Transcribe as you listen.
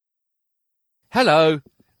Hello,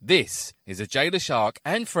 this is a Jay the Shark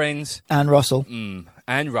and Friends And Russell.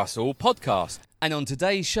 and Russell podcast. And on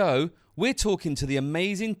today's show, we're talking to the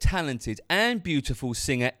amazing, talented and beautiful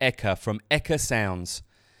singer Eka from Eka Sounds.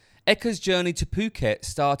 Eka's journey to Phuket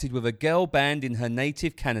started with a girl band in her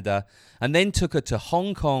native Canada and then took her to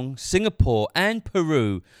Hong Kong, Singapore and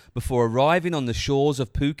Peru before arriving on the shores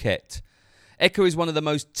of Phuket. Eka is one of the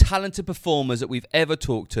most talented performers that we've ever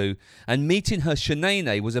talked to, and meeting her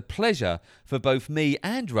Shanae was a pleasure for both me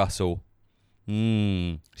and Russell.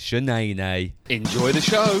 Shanae. Enjoy the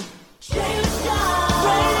show.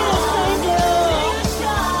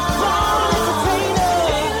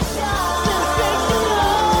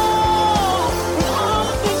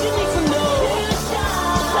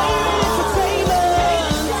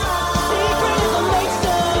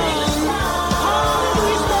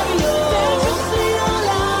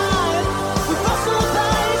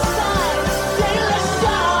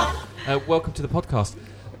 Welcome to the podcast.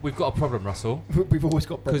 We've got a problem, Russell. We've always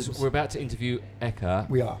got problems. Because we're about to interview Eka.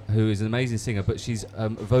 We are. Who is an amazing singer, but she's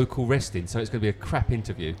vocal resting, so it's going to be a crap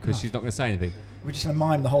interview because she's not going to say anything. We're just going to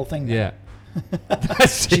mime the whole thing now. Yeah.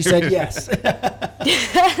 She said yes.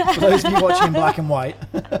 For those of you watching in black and white.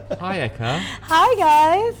 Hi, Eka. Hi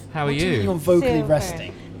guys. How are You're you? vocally Super.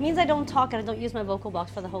 resting. It means I don't talk and I don't use my vocal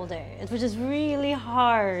box for the whole day, which is really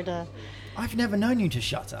hard. I've never known you to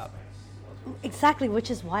shut up. Exactly, which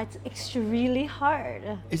is why it's extremely hard.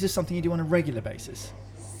 Is this something you do on a regular basis?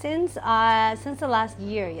 Since the last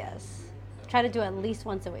year, yes. Try to do it at least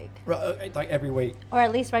once a week, Like every week? or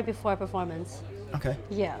at least right before a performance. Okay.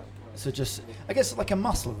 Yeah. So just, I guess it's like a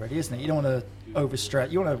muscle really, isn't it? You don't want to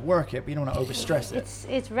overstress. You want to work it, but you don't want to overstress it.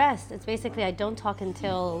 It's rest. It's basically I don't talk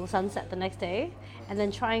until sunset the next day, and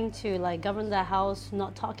then trying to like govern the house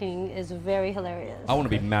not talking is very hilarious. I want to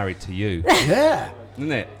be married to you, Yeah.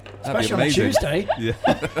 isn't it? Especially on a Tuesday. Yeah.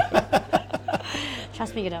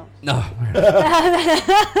 Trust me, you don't. No.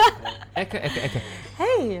 Eka.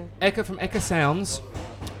 Hey. Eka from Eka Sounds,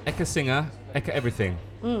 Eka singer, Eka everything.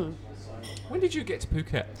 When did you get to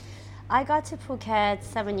Phuket? I got to Phuket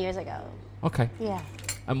 7 years ago. Okay. Yeah.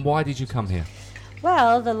 And why did you come here?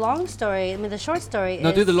 Well, the short story is...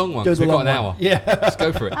 No, do the long one, Do 'cause the we've got long an one. hour. Yeah. Let's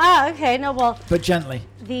go for it. Okay, no, well, But gently.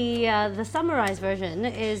 the summarized version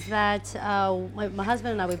is that my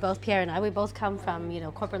husband and I, Pierre and I, we both come from,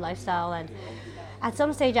 corporate lifestyle, and at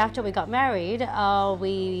some stage after we got married,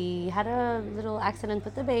 we had a little accident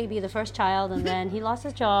with the baby, the first child, and then he lost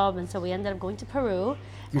his job, and so we ended up going to Peru.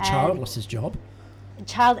 Your child lost his job.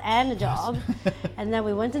 Child and a job. And then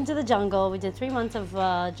we went into the jungle. We did 3 months of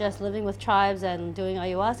just living with tribes and doing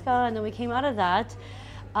ayahuasca, and then we came out of that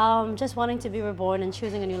just wanting to be reborn and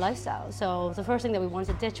choosing a new lifestyle. So the first thing that we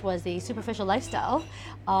wanted to ditch was the superficial lifestyle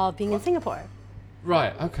of being in Singapore.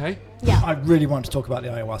 Right, okay. Yeah. I really want to talk about the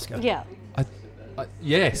ayahuasca. Yeah.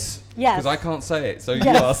 Yes. Yes. Because I can't say it, so you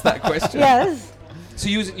Yes. asked that question. Yes. So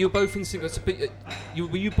you're both in Singapore.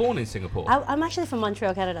 Were you born in Singapore? I'm actually from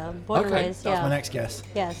Montreal, Canada. Born and Okay. raised. That was Yeah. my next guess.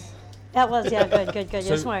 Yes. That was, good. You're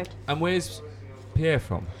So- smart. And where's Pierre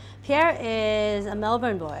from? Pierre is a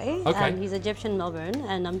Melbourne boy. Okay. And he's Egyptian Melbourne,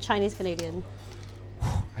 and I'm Chinese Canadian.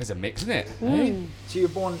 There's a mix, isn't it? Hey? So you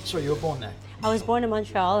were born there? I was born in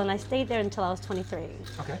Montreal, and I stayed there until I was 23.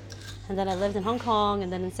 Okay. And then I lived in Hong Kong,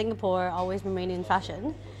 and then in Singapore, always remaining in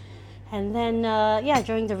fashion. And then,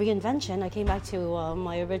 during the reinvention, I came back to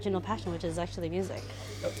my original passion, which is actually music.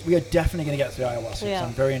 We are definitely going to get to the ayahuasca, 'cause Yeah.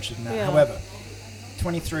 I'm very interested in that. Yeah. However,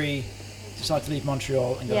 23, decided to leave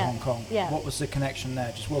Montreal and go to Yeah. Hong Kong. Yeah. What was the connection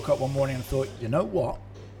there? Just woke up one morning and thought, you know what?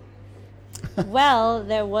 Well,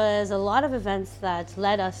 there was a lot of events that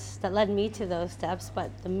led me to those steps, but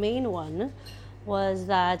the main one was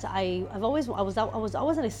that I was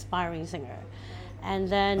always an aspiring singer. And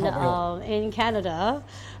then in Canada,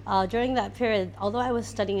 during that period, although I was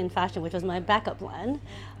studying in fashion, which was my backup plan,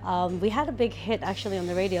 we had a big hit actually on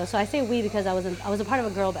the radio. So I say we because I was a part of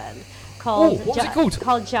a girl band called what was it called?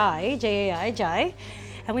 Called Jai, Jai, Jai.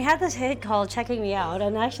 And we had this hit called Checking Me Out,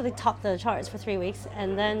 and actually topped the charts for 3 weeks.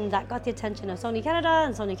 And then that got the attention of Sony Canada,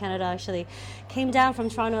 and Sony Canada actually came down from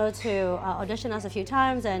Toronto to audition us a few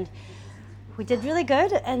times, and we did really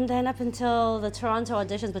good. And then up until the Toronto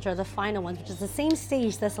auditions, which are the final ones, which is the same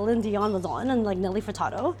stage that Celine Dion was on, and like Nelly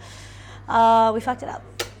Furtado, we fucked it up.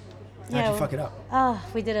 How'd you fuck it up?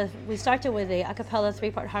 We started with a cappella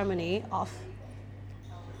 3-part harmony off.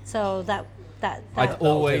 So that I'd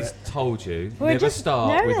always told you, We're never just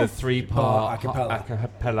start with a nervous. 3-part a cappella. a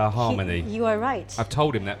cappella harmony. You are right. I've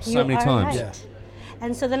told him that so You many are times. right.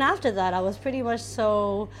 And so then after that, I was pretty much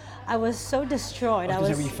I was so destroyed. I was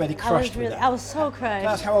really fairly crushed with that. I was so crushed.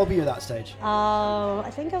 That's how old were you at that stage? I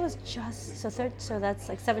think I was just, so that's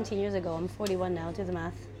like 17 years ago. I'm 41 now, do the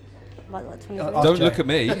math. About what, 23? Oh, Don't Jay. look at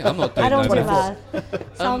me. I'm not doing I don't no do maths.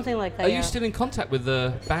 math. Something like that, Are yeah. you still in contact with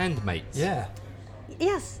the bandmates? Yeah.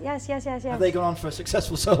 Yes. Have they gone on for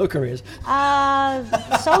successful solo careers?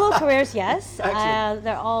 Solo careers, yes. Excellent.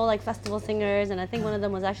 They're all like festival singers, and I think one of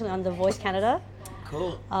them was actually on The Voice Canada.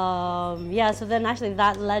 Cool. Yeah, so then actually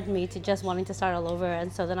that led me to just wanting to start all over,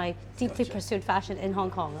 and so then I deeply pursued fashion in Hong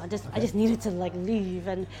Kong. I just needed to like leave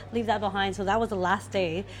that behind. So that was the last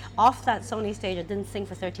day off that Sony stage. I didn't sing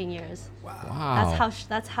for 13 years. Wow.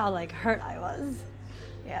 That's how like hurt I was.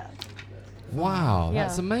 Yeah. Wow, Yeah.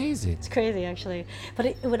 that's amazing. It's crazy, actually. But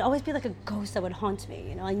it would always be like a ghost that would haunt me.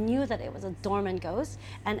 You know, I knew that it was a dormant ghost,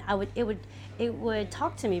 and it would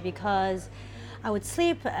talk to me because I would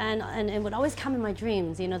sleep, and it would always come in my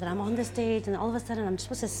dreams. You know, that I'm on the stage, and all of a sudden I'm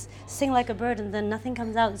supposed to sing like a bird, and then nothing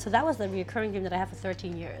comes out. So that was the recurring dream that I had for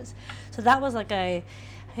 13 years. So that was like hey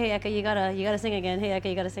Eka, you gotta sing again. Hey Eka,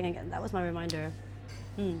 you gotta sing again. That was my reminder.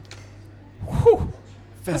 Whew.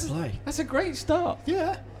 Fair play. That's a great start.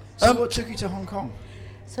 Yeah. So what took you to Hong Kong?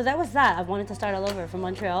 So that was that. I wanted to start all over from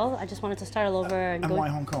Montreal. I just wanted to start all over and And go. why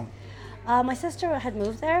Hong Kong? My sister had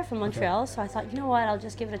moved there from Montreal, so I thought, you know what, I'll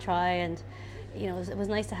just give it a try. And you know, it was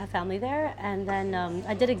nice to have family there. And then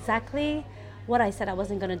I did exactly what I said I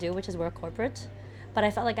wasn't going to do, which is work corporate. But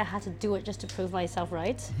I felt like I had to do it just to prove myself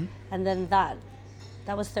right. Mm-hmm. And then that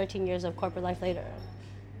was 13 years of corporate life later.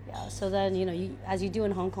 Yeah. So then, you know, as you do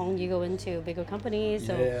in Hong Kong, you go into bigger companies.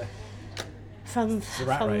 So Yeah. from a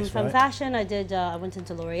rat race, from right? fashion, I went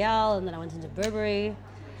into L'Oreal, and then I went into Burberry.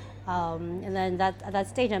 And then at that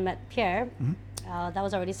stage, I met Pierre. Mm-hmm. That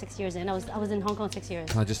was already 6 years in. I was in Hong Kong 6 years.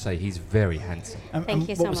 Can I just say, he's very handsome. Thank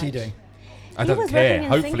you so What was he much. doing? I He don't was care. working in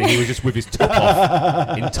Hopefully he was just with his top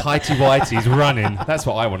off, in tighty whities, running. That's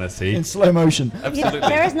what I want to see. In slow motion. You know, Absolutely.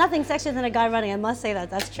 there is nothing sexier than a guy running. I must say that.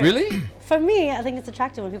 That's true. Really? For me, I think it's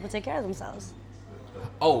attractive when people take care of themselves.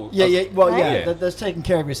 Oh. Yeah. Well, Right? yeah. Yeah. There's taking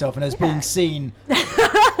care of yourself, and there's Yeah. being seen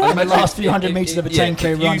I in the last few hundred meters of a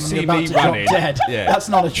 10K if run you when see you're about me to running, drop dead. yeah. That's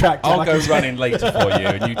not attractive. I'll I go can say. running later for you,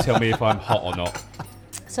 and you tell me if I'm hot or not.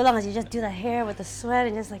 So long as you just do the hair with the sweat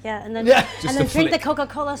and just like and then Yeah. Just and then a drink the flick.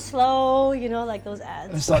 Coca-Cola slow, you know, like those And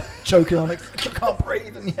ads. it's like choking on it. I can't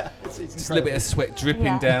breathe. And yeah, it's Just a little bit of sweat dripping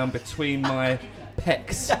Yeah. down between my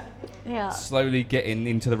pecs, Yeah. slowly getting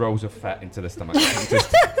into the rolls of fat into the stomach, and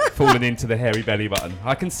just falling into the hairy belly button.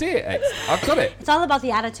 I can see it, X. I've got it. It's all about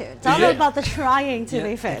the attitude. It's all Yeah. about the trying to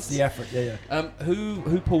be fit. It's the effort. Yeah.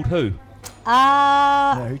 Who pulled who?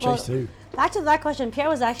 Who chased who? Back to that question, Pierre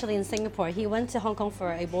was actually in Singapore. He went to Hong Kong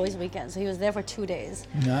for a boys' weekend, so he was there for 2 days.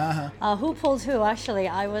 Nah. Who pulled who? Actually,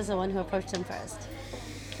 I was the one who approached him first.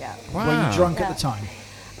 Yeah. Wow. Were you drunk Yeah. at the time?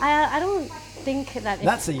 I don't think that.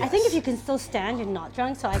 That's a I think yes. if you can still stand, you're not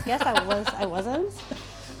drunk. So I guess I was. I wasn't.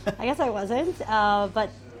 I guess I wasn't. But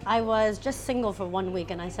I was just single for 1 week,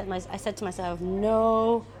 and I said to myself,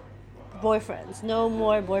 no boyfriends, no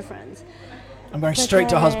more boyfriends. I'm going straight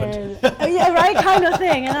to husband. Yeah, right, kind of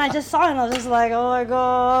thing. And then I just saw it, and I was just like, oh my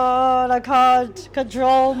god, I can't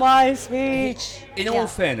control my speech. In Yeah. all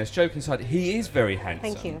fairness, joking aside, he is very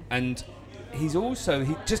handsome. Thank you. And he's also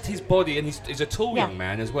just his body, and he's a tall Yeah. young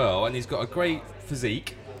man as well, and he's got a great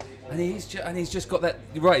physique. And he's just got that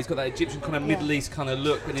right. He's got that Egyptian kind of Yeah. Middle East kind of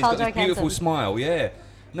look, and he's Tall, got this dark, beautiful handsome. smile. Yeah.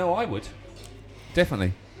 No, I would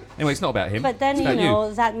definitely. Anyway, it's not about him. But then, it's you about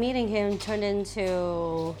know, that meeting him turned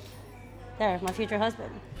into, my future husband.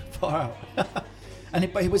 Far out.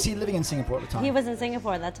 But was he living in Singapore at the time? He was in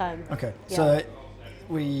Singapore at that time. Okay. Yeah. So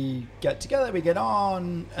we get together, we get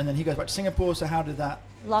on, and then he goes back to Singapore. So how did that?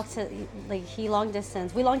 He long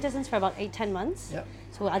distance. We long distance for about 8-10 months. Yep.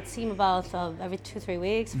 So I'd see him about every 2-3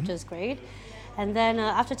 weeks, Mm-hmm. which is great. And then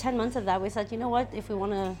after 10 months of that, we said, you know what? If we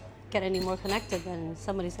want to get any more connected, then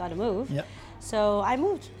somebody's got to move. Yep. So I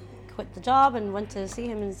moved, quit the job, and went to see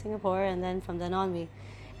him in Singapore. And then from then on,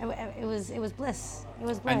 it was bliss. It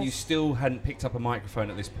was bliss. And you still hadn't picked up a microphone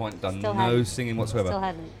at this point, done Still no hadn't. singing whatsoever. Still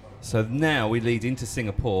hadn't. So now we lead into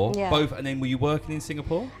Singapore. Yeah. Both, and then were you working in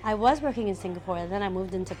Singapore? I was working in Singapore, and then I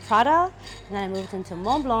moved into Prada, and then I moved into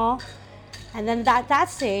Mont Blanc, and then that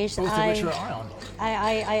stage, Both of which were on.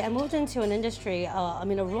 I moved into an industry, a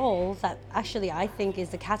role that actually I think is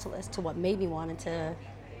the catalyst to what made me wanted to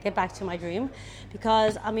get back to my dream,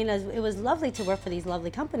 because it was lovely to work for these lovely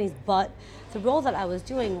companies, but the role that I was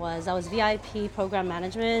doing was I was VIP program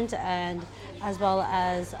management, and as well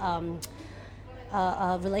as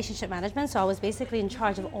relationship management. So I was basically in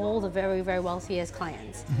charge of all the very, very wealthiest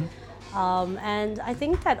clients. And I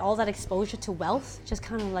think that all that exposure to wealth just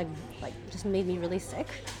kind of like just made me really sick.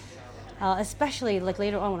 Especially like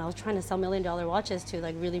later on when I was trying to sell $1 million watches to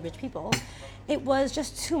like really rich people, it was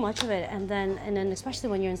just too much of it. And then especially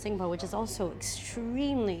when you're in Singapore, which is also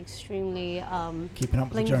extremely Keeping up with the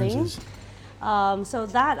bling bling. Joneses. So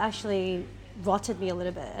that actually rotted me a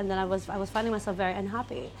little bit, and then I was finding myself very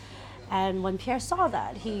unhappy. And when Pierre saw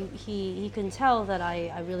that, he could tell that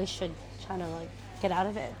I really should try to like get out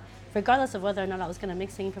of it, regardless of whether or not I was going to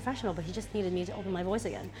make singing professional. But he just needed me to open my voice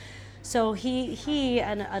again. So he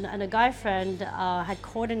and a guy friend had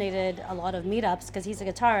coordinated a lot of meetups because he's a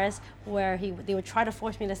guitarist where they would try to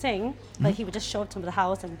force me to sing, but he would just show up to the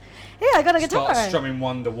house and, hey, I got a guitar. Start strumming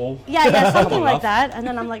Wonderwall. Yeah, something Come on, like love. that. And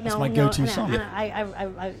then I'm like, no, That's my no. go-to no. song. And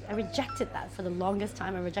I rejected that for the longest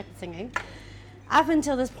time. I rejected singing. Up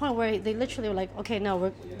until this point where they literally were like, okay,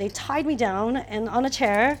 no, they tied me down and on a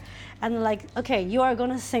chair, and they're like, okay, you are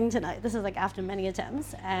gonna sing tonight. This is like after many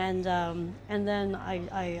attempts, and then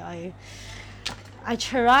I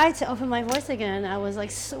tried to open my voice again. I was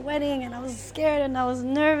like sweating and I was scared and I was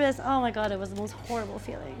nervous. Oh my God, it was the most horrible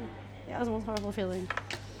feeling. Yeah, it was the most horrible feeling.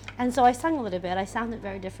 And so I sang a little bit. I sounded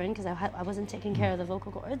very different because I wasn't taking care of the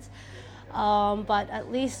vocal cords. But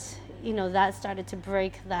at least, you know, that started to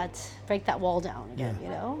break that wall down again, you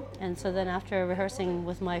know? And so then after rehearsing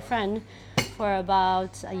with my friend for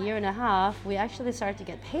about a year and a half, we actually started to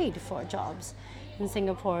get paid for jobs in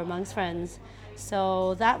Singapore amongst friends.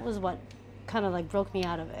 So that was what kind of like broke me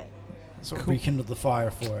out of it. Sort of rekindled the fire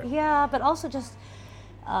for it. Yeah, but also just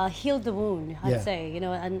healed the wound, I'd Yeah. say, you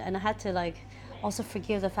know, and I had to like also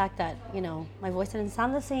forgive the fact that, you know, my voice didn't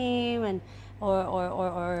sound the same, and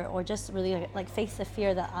or just really like face the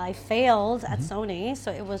fear that I failed at Sony.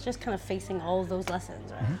 So it was just kind of facing all those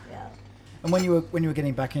lessons, right? Yeah. And when you were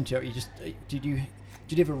getting back into it, you just did you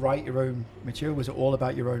ever write your own material? Was it all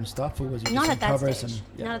about your own stuff, or was it Not just at that covers stage.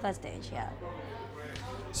 and Not at that stage, yeah.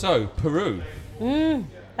 So, Peru.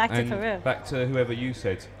 Back to And Peru. back to whoever you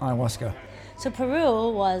said. ayahuasca? So Peru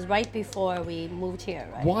was right before we moved here,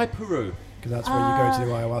 right? Why Peru? Because that's where you go to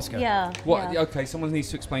do ayahuasca. Yeah. What? yeah. Okay, someone needs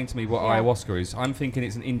to explain to me what Yeah. ayahuasca is. I'm thinking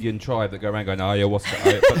it's an Indian tribe that go around going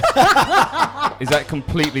ayahuasca. Is that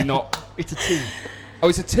completely not? It's a tea. Oh,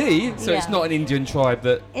 it's a tea, so it's Yeah. not an Indian tribe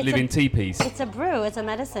that It's live a- in teepees. It's a brew. It's a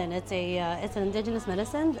medicine. It's an indigenous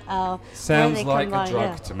medicine. where Sounds they like combine- a drug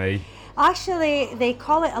yeah. to me. Actually, they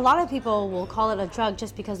call it. A lot of people will call it a drug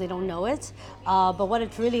just because they don't know it. But what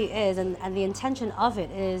it really is, and the intention of it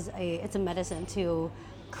is, it's a medicine to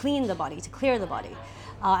clean the body, to clear the body.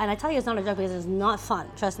 And I tell you, it's not a drug because it's not fun.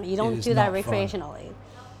 Trust me, you don't is do that not fun. recreationally.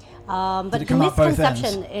 But it the come out both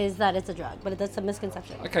misconception is that it's a drug, but that's a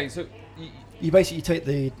misconception. Okay, so You basically take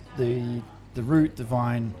the root, the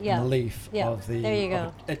vine, Yeah. and the leaf Yeah. of the. There you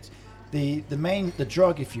of go. it. It's the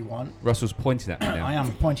drug, if you want. Russell's pointing at me now. I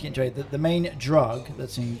am pointing at Jay. The main drug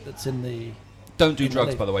that's in the Don't do in the drugs,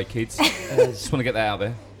 leaf by the way, kids. is Just want to get that out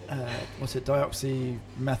there. what's it?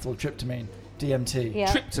 Deoxymethyltryptamine, DMT.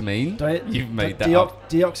 Yeah. Tryptamine. You've made that Deox- up.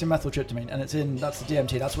 Deoxymethyltryptamine, and that's the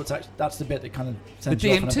DMT. That's the bit that kind of The sends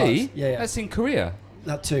you off in a DMT. buzz. Yeah, That's in Korea.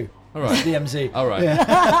 that too. All right. DMZ. All right.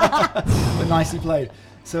 Yeah. But nicely played.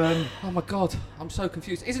 So Oh my god, I'm so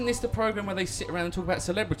confused. Isn't this the program where they sit around and talk about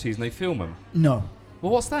celebrities and they film them? no,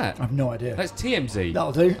 Well, what's that? I have no idea. That's TMZ.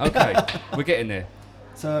 That'll do. Okay, we're getting there.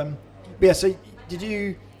 So, but yeah. So, did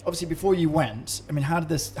you obviously before you went? I mean, how did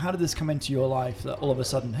this come into your life? That all of a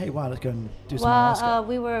sudden, hey, wow, let's go and do some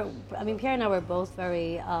ayahuasca. Well, Pierre and I were both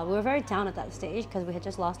very down at that stage because we had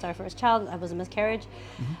just lost our first child. It was a miscarriage,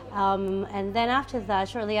 and then after that,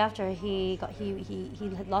 shortly after, he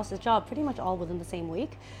had lost his job pretty much all within the same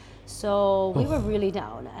week. So we were really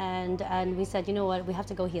down, and we said, you know what, we have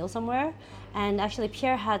to go heal somewhere. And actually,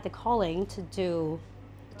 Pierre had the calling to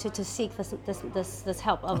seek this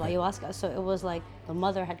help of ayahuasca. So it was like the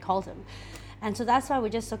mother had called him. And so that's why we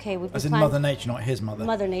just, we As in planned- Mother Nature, not his mother.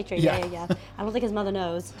 Mother Nature, yeah. I don't think his mother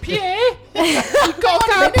knows. Pierre, you've got to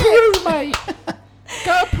go to Peru, mate.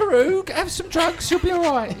 Go to Peru, have some drugs, you'll be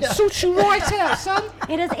all right. Sort you right out, son.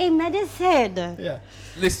 It is a medicine. Yeah.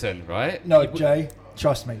 Listen, right? No, Jay,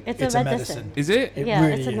 trust me, It's a medicine. Is it? It Yeah,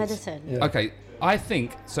 really it's a is. medicine. Yeah. Okay, I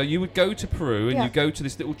think so. You would go to Peru and Yeah. you go to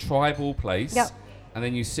this little tribal place, Yep. and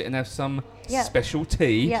then you sit and have some Yeah. special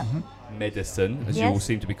tea, Yeah. medicine, as you all Yes.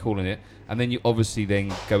 seem to be calling it, and then you obviously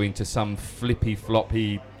then go into some flippy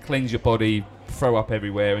floppy, cleanse your body, throw up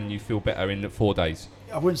everywhere, and you feel better in 4 days.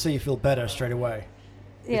 I wouldn't say you feel better straight away.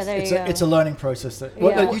 Yeah, there it's you a, go. it's a learning process. Well,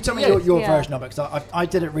 Yeah. no, you tell me Yeah. your Yeah. version of it, because I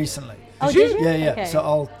did it recently. Oh, Did did you? you? Yeah. Okay.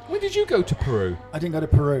 So When did you go to Peru? I didn't go to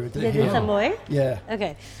Peru. I did it Did here. in Samoa? Yeah.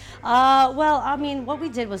 Okay. Well, I mean, what we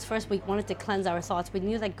did was first we wanted to cleanse our thoughts. We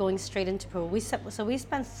knew that going straight into Peru. So we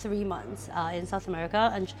spent 3 months in South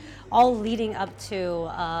America, and all leading up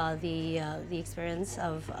to the experience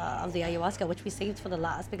of the ayahuasca, which we saved for the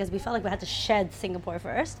last because we felt like we had to shed Singapore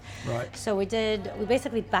first. Right. So we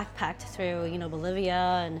basically backpacked through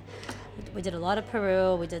Bolivia, and we did a lot of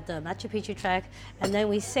Peru. We did the Machu Picchu trek, and then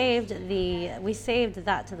we saved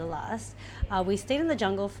that to the last. We stayed in the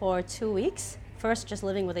jungle for 2 weeks. First, just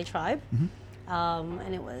living with a tribe,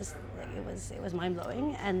 and it was mind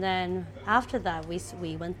blowing. And then after that,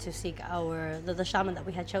 we went to seek the shaman that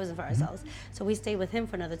we had chosen for ourselves. So we stayed with him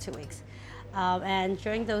for another 2 weeks. And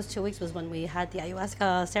during those 2 weeks was when we had the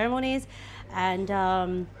ayahuasca ceremonies, and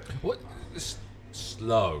What?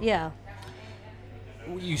 Slow. yeah.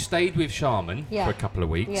 You stayed with shaman Yeah. for a couple of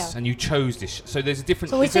weeks, Yeah. and you chose this. So there's a different.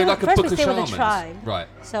 So we is there stayed like a first book we of stayed with shamans? the tribe. Right.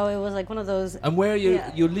 So it was like one of those. And where are you?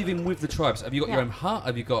 Yeah. You're living with the tribes. Have you got your Yeah. own hut?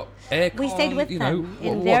 Have you got aircon? We stayed with you know, them what-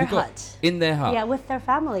 in what their have you got? hut. In their hut. Yeah, with their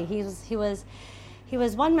family. He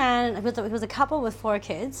was one man. He was a couple with 4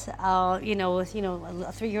 kids. With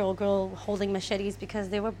a 3-year-old girl holding machetes because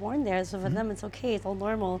they were born there. So for them, it's okay. It's all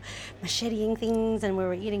normal, macheteing things, and we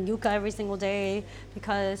were eating yucca every single day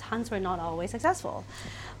because hunts were not always successful.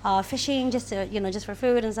 Fishing just for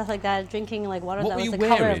food and stuff like that. Drinking like water What that were was you the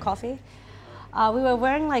color wearing? of coffee. We were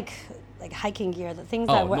wearing like hiking gear, the things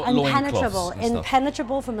Oh, that were not loincloths impenetrable, and stuff.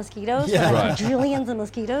 impenetrable for mosquitoes. Yeah. So like Right. trillions of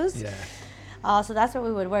mosquitoes. Yeah. So that's what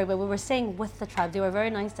we would wear, but we were staying with the tribe. They were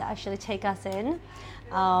very nice to actually take us in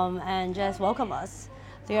and just welcome us.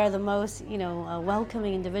 They are the most,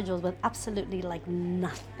 welcoming individuals with absolutely like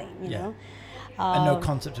nothing, you Yeah. know. And no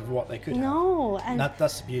concept of what they could have. No, and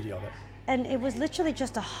That's the beauty of it. and it was literally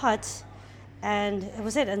just a hut, and it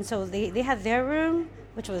was it. And so they had their room,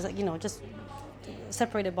 which was just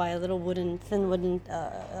separated by a little thin wooden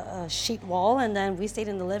sheet wall, and then we stayed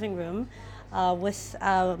in the living room with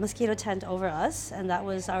a mosquito tent over us, and that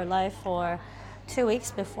was our life for 2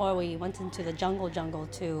 weeks before we went into the jungle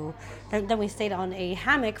to. Then we stayed on a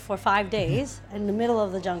hammock for 5 days in the middle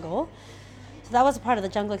of the jungle. So that was a part of the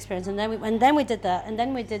jungle experience, and then we did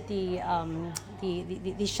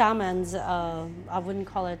the shamans. I wouldn't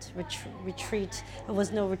call it retreat. It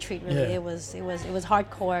was no retreat really. Yeah. It was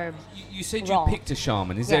hardcore. You said Raw. you picked a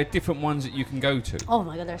shaman. Is Yeah. there different ones that you can go to? Oh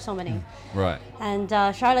my God, there's so many. Right. And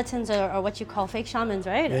charlatans are what you call fake shamans,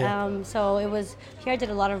 right? Yeah. So it was. Pierre did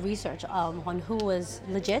a lot of research on who was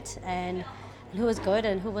legit and who was good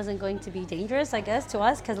and who wasn't going to be dangerous, I guess, to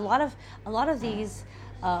us, because a lot of these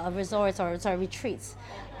resorts or retreats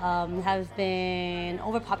have been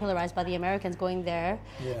overpopularized by the Americans going there,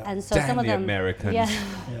 Yeah. and so Damn some of the them, Americans. yeah.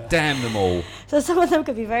 Yeah. Damn them all. So some of them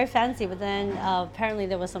could be very fancy, but then apparently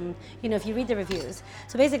there was some, if you read the reviews.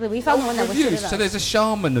 So basically, we found the one that was Reviews. suited So us. there's a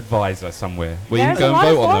shaman advisor somewhere where There's you can a go lot and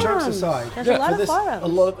of vote on them. forums. Jokes aside, There's a lot for of this, forums. a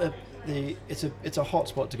lot of it's a hot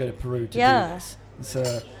spot to go to Peru to Yeah. do this.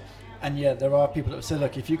 So, and yeah, there are people that say,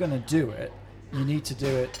 look, if you're going to do it, you need to do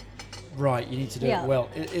it right. You need to do Yeah. it well.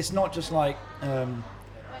 It's not just like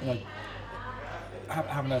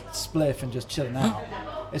having a spliff and just chilling out.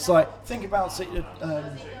 It's like, think about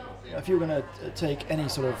if you were going to take any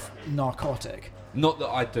sort of narcotic. Not that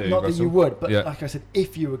I do. Not that Russell. you would, but Yeah. like I said,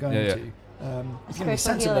 if you were going Yeah, yeah. to, if you're going to be Spiritual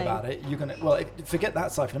sensible healing. about it, you're going to, forget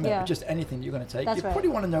that side for a minute, Yeah. but just anything you're going to take, That's you right. probably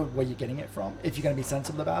want to know where you're getting it from, if you're going to be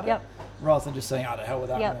sensible about it, Yep. rather than just saying, oh, the hell with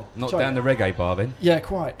that. Yep. I'm gonna Not try down it. the reggae bar then. Yeah,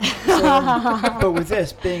 quite. So, but with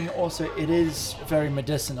this being also, it is very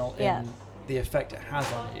medicinal Yeah. in the effect it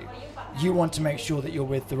has on you. You want to make sure that you're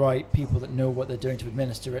with the right people that know what they're doing to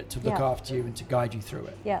administer it, to look Yeah. after you, and to guide you through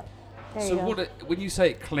it. Yeah. There So you go. when you say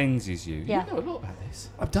it cleanses you, Yeah. you know a lot about this.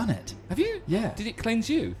 I've done it. Have you? Yeah. Did it cleanse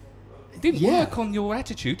you? It didn't Yeah. work on your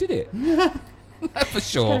attitude, did it? For It's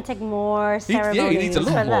sure. going to take more Yeah, ceremonies you need a lot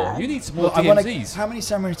for more. that. You need some more Well, I wanna, DMZs. how many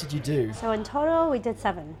ceremonies did you do? So in total, we did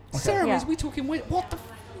 7. Ceremonies? Yeah. We talking? What the?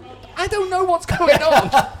 I don't know what's going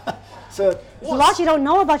on. So, There's a lot you don't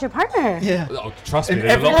know about your partner. yeah. Oh, trust me, In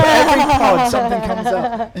there's a every, lot. every pod, something comes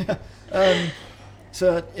up. Yeah.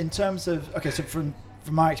 So, in terms of so from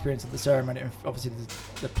my experience of the ceremony, obviously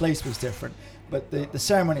the place was different, but the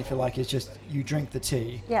ceremony, if you like, is just you drink the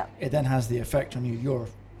tea. Yeah. It then has the effect on you.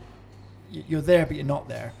 You're there, but you're not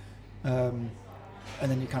there, and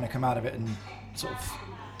then you kind of come out of it and sort of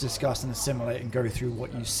discuss and assimilate and go through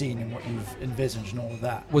what you've seen and what you've envisaged and all of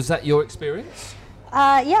that. Was that your experience?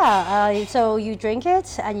 So you drink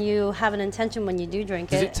it, and you have an intention when you do drink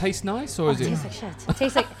Does it. it taste nice, or is It it? tastes like shit. It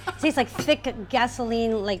tastes like thick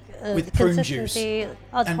gasoline, like With prune juice. consistency.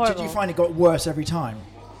 Oh, it's And horrible. did you find it got worse every time?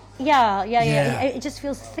 Yeah. Yeah. It just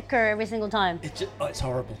feels thicker every single time. It's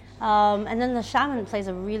horrible. And then the shaman plays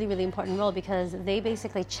a really, really important role because they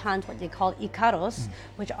basically chant what they call ikaros,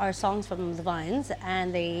 which are songs from the vines,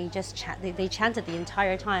 and they just chant. They chant it the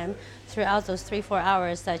entire time throughout those 3-4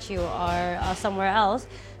 hours that you are somewhere else,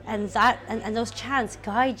 and those chants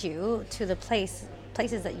guide you to the places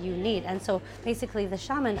that you need. And so basically, the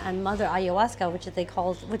shaman and Mother Ayahuasca, which they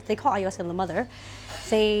call ayahuasca the mother,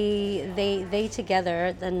 they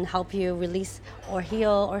together then help you release or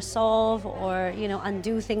heal or solve or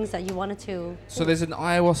undo things that you wanted to. So there's an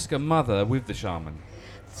ayahuasca mother with the shaman.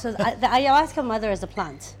 So the ayahuasca mother is a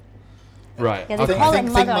plant. Right. Yeah, they okay. call it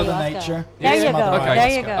Think Mother Mother Ayahuasca. Nature. There It's you Mother go. Okay.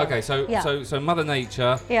 There you go. Okay, so Yeah. so Mother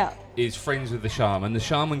Nature Yeah. is friends with the shaman. The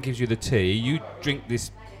shaman gives you the tea. You drink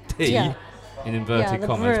this tea Yeah. in inverted Yeah, the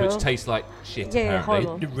commas, brew. which tastes like shit Yeah, apparently.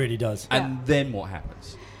 horrible. It really does. And then what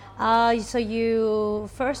happens? So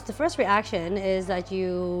the first reaction is that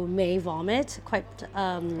you may vomit quite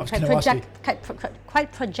was gonna ask you.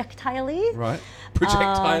 quite projectilely. Right.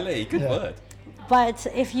 Projectile. Good Yeah. word.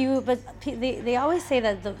 They always say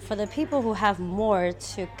that for the people who have more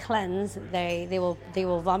to cleanse, they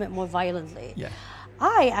will vomit more violently. Yeah.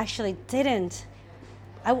 I actually didn't.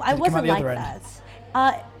 I come out wasn't the like other end?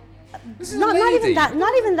 that. This is Not even lady. that.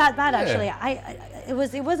 Not even that bad Yeah. actually.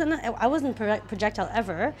 I wasn't projectile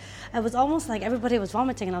ever. It was almost like everybody was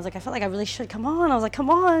vomiting, and I was like, I felt like I really should. Come on. I was like, come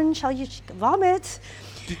on, shall you vomit?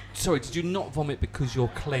 Did you not vomit because you're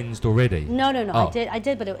cleansed already? No. Oh. I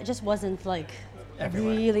did, but it just wasn't like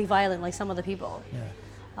Everywhere. really violent like some other people. Yeah.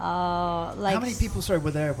 Like How many people,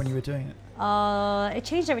 were there when you were doing it? It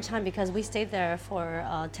changed every time because we stayed there for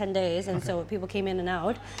 10 days, and so people came in and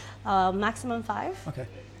out. Maximum 5. Okay.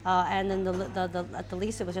 And then at the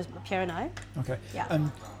least it was just Pierre and I. Okay. Yeah.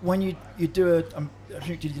 And when you do I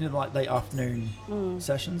think you did like late afternoon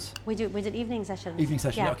sessions? We did evening sessions. Evening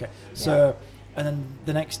session, Yeah. okay. So, and then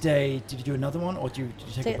the next day, did you do another one, or did you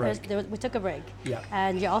take a break? We took a break. Yeah.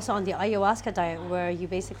 And you're also on the ayahuasca diet where you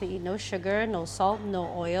basically eat no sugar, no salt, no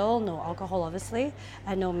oil, no alcohol, obviously,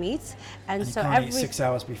 and no meats. And And you so can't eat 6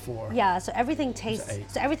 hours before. yeah, so everything tastes. 8?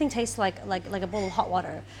 So everything tastes like a bowl of hot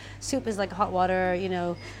water. Soup is like hot water.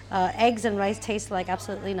 Eggs and rice taste like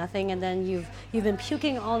absolutely nothing. And then you've been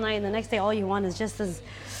puking all night, and the next day all you want is just this.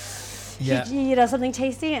 Yeah. Something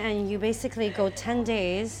tasty, and you basically go 10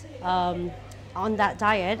 days on that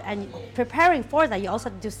diet, and preparing for that, you also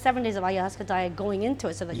have to do 7 days of ayahuasca diet going into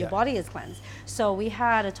it so that your Yeah. body is cleansed. So we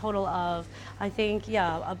had a total of, I think,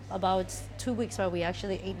 about 2 weeks where we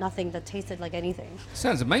actually ate nothing that tasted like anything.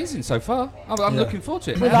 Sounds amazing so far. I'm Yeah. looking forward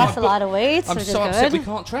to it. We Man, lost a I've lot of weight, I'm which so is upset good. we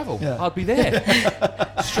can't travel. Yeah. I'd be there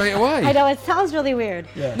straight away. I know, it sounds really weird.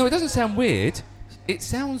 Yeah. No, it doesn't sound weird. It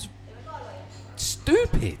sounds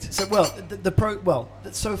stupid. So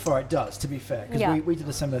so far it does, to be fair, because Yeah. we did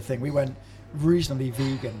a similar thing. We went reasonably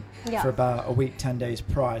vegan Yeah. for about a week, 10 days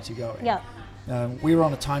prior to going. Yeah. We were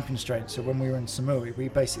on a time constraint, so when we were in Samui,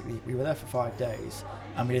 we were there for 5 days,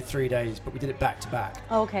 and we did 3 days, but we did it back to back,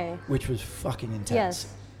 Okay. which was fucking intense. Yes.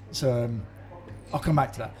 So I'll come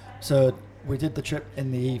back to that. So we did the trip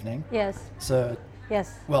in the evening. Yes. So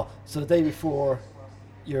Yes. so the day before,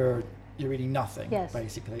 you're eating nothing, Yes.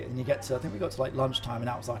 basically, and you get to, I think we got to like lunchtime, and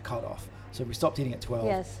that was our cut-off. So we stopped eating at 12.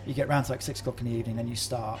 Yes. You get round to like 6 o'clock in the evening, then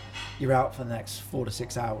you're out for the next 4 to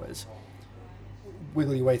 6 hours.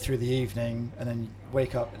 Wiggle your way through the evening, and then you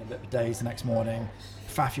wake up in a bit of a daze the next morning,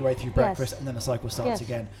 faff your way through breakfast, and then the cycle starts Yes.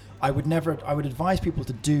 again. I would advise people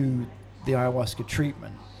to do the ayahuasca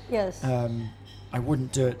treatment. Yes. I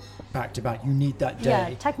wouldn't do it back to back. You need that day.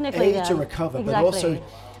 Yeah, technically, to yeah. recover, but Exactly. also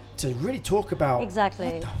to really talk about Exactly.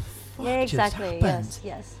 what the fuck Yeah, just exactly. happened.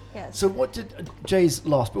 Yes. So what did Jay's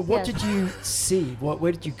lost? But what Yes. did you see?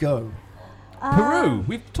 Where did you go? Peru.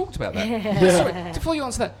 We've talked about that. Sorry, before you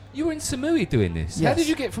answer that, you were in Samui doing this. How Yes. did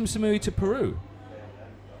you get from Samui to Peru?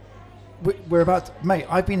 We're about, mate.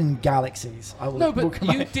 I've been in galaxies. I will. No, we'll but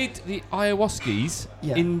come you out. did the ayahuascas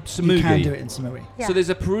Yeah. in Samui. You can do it in Samui. Yeah. So there's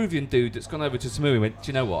a Peruvian dude that's gone over to Samui and went, do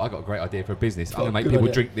you know what? I got a great idea for a business. I'm Oh, going to make good people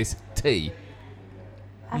idea. drink this tea.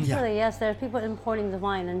 Actually, yes, there are people importing the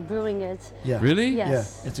wine and brewing it. Yeah. Really?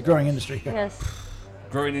 Yes. Yeah. It's a growing industry. Yes.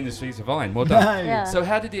 Growing industries of wine. Well done. No. Yeah. So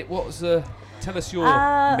how did it, what was tell us your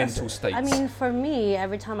mental states. I mean, for me,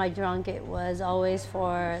 every time I drank, it was always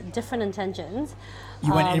for different intentions.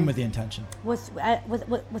 You went in with the intention. With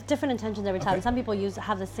different intentions every time. Okay. Some people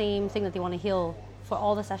have the same thing that they want to heal for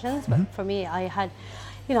all the sessions, but for me, I had,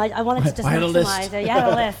 I wanted to just I had a list. maximize it. Yeah, I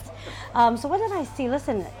had a list. So what did I see?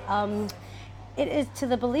 Listen, it is to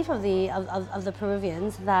the belief of the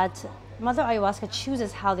Peruvians that Mother Ayahuasca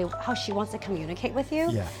chooses how she wants to communicate with you.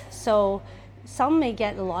 Yeah. So some may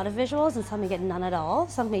get a lot of visuals and some may get none at all.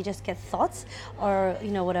 Some may just get thoughts or,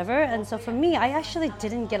 whatever. And so for me, I actually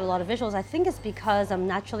didn't get a lot of visuals. I think it's because I'm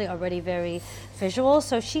naturally already very visual.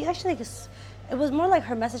 So she actually it was more like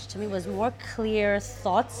her message to me was more clear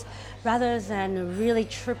thoughts rather than really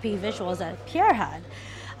trippy visuals that Pierre had.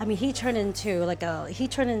 I mean, he turned into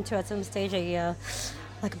at some stage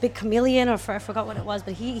like a big chameleon, or I forgot what it was,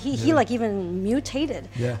 but he like even mutated.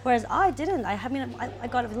 Yeah. Whereas I didn't. I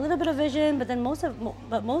got a little bit of vision, but then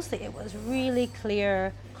mostly it was really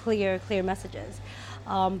clear messages.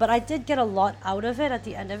 But I did get a lot out of it at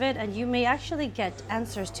the end of it, and you may actually get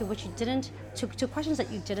answers to which you didn't, to questions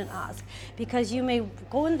that you didn't ask, because you may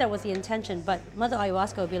go in there with the intention, but Mother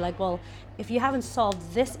Ayahuasca would be like, well, if you haven't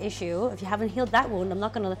solved this issue, if you haven't healed that wound, I'm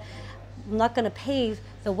not going to pave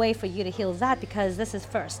the way for you to heal that, because this is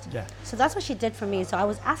first. Yeah. So that's what she did for me. So I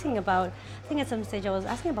was asking about, I think at some stage I was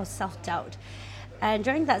asking about self-doubt. And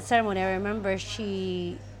during that ceremony, I remember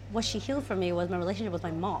what she healed for me was my relationship with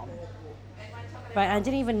my mom. Right, and I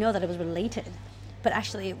didn't even know that it was related, but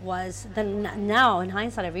actually it was. Then now, in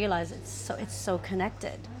hindsight, I realize it's so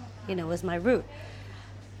connected. Was my root.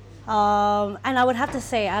 And I would have to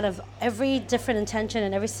say, out of every different intention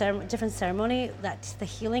and every different ceremony, that the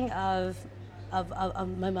healing of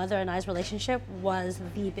my mother and I's relationship was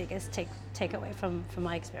the biggest takeaway from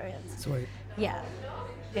my experience. Sweet. Yeah.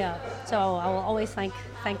 Yeah, so I will always thank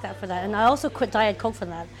that for that, and I also quit Diet Coke for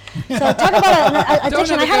that. So talk about an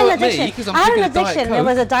addiction. I had an addiction. It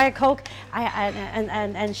was a Diet Coke.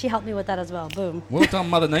 And she helped me with that as well. Boom. Well done,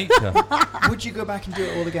 Mother Nature. Would you go back and do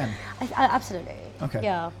it all again? Absolutely. Okay.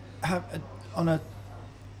 Yeah. On a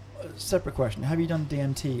separate question, have you done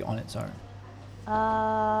DMT on its own?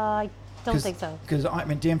 I don't think so. Because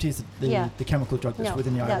DMT is the chemical drug that's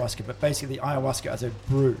within the ayahuasca, but basically the ayahuasca as a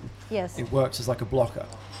brew, it works as like a blocker.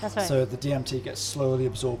 That's right. So the DMT gets slowly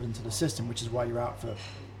absorbed into the system, which is why you're out for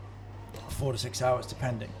 4 to 6 hours,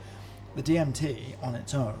 depending. The DMT on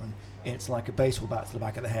its own, it's like a baseball bat to the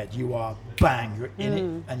back of the head. You are bang, you're in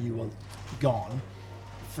it, and you will be gone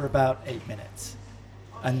for about 8 minutes.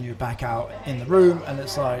 And you're back out in the room, and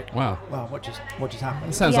it's like, wow, what just happened?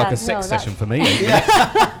 It sounds like a sex session for me.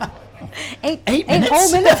 8 minutes?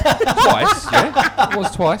 whole minutes? Twice, yeah. It was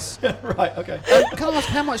twice. Right, okay. Can I ask,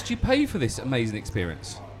 how much do you pay for this amazing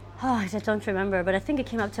experience? Oh, I just don't remember, but I think it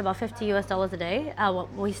came up to about $50 a day.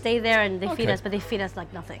 We stay there and they feed us, but they feed us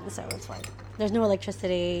like nothing, so it's like there's no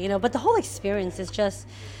electricity, But the whole experience is just.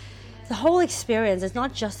 The whole experience is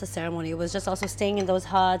not just the ceremony. It was just also staying in those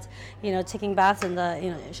huts, taking baths in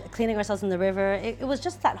the, cleaning ourselves in the river. It was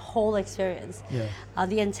just that whole experience. Yeah.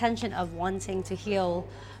 The intention of wanting to heal,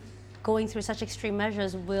 going through such extreme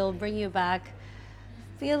measures will bring you back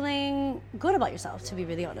feeling good about yourself, to be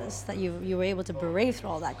really honest, that you were able to brave through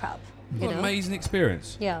all that crap. What an amazing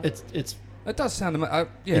experience. Yeah. It does sound, yeah.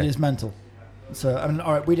 It is mental. So,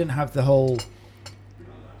 all right, we didn't have the whole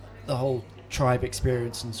tribe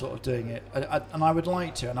experience and sort of doing it, and I would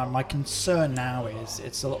like to, and my concern now is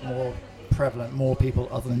it's a lot more prevalent, more people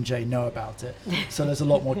other than Jay know about it, so there's a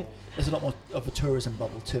lot more of a tourism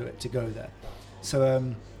bubble to it to go there.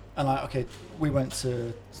 So we went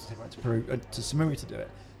to Peru, to Samui to do it,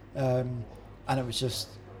 and it was just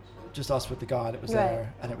us with the guy that was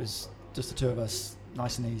there, and it was just the two of us,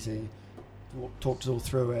 nice and easy, talked us all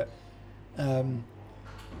through it.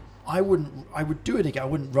 I would do it again. I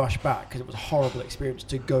wouldn't rush back because it was a horrible experience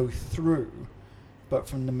to go through. But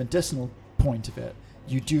from the medicinal point of it,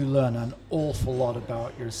 you do learn an awful lot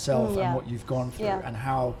about yourself and what you've gone through and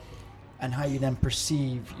how you then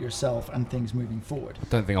perceive yourself and things moving forward. I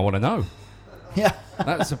don't think I want to know. Yeah.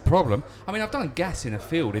 That's a problem. I mean, I've done gas in a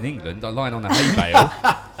field in England. I lying on a hay bale.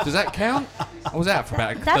 Does that count? I was out for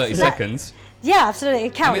about 30 seconds. Yeah, absolutely.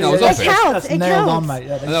 It counts. I mean, I was off it. Counts. That's nailed on, mate.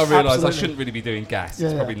 Yeah, and I realised I shouldn't really be doing gas.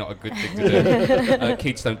 It's probably not a good thing to do.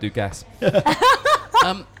 Kids don't do gas.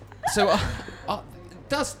 I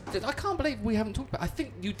can't believe we haven't talked about it. I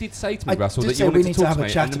think you did say to me, Russell, that you wanted to talk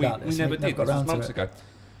to me, and we never did. This was months ago.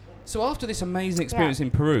 So after this amazing experience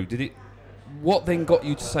in Peru, what then got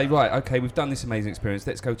you to say, right, okay, we've done this amazing experience,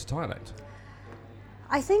 let's go to Thailand?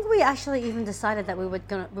 I think we actually even decided that we were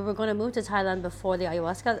going to move to Thailand before the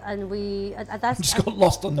ayahuasca, and we just got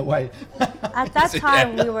lost on the way. At that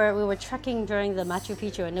time, we were trekking during the Machu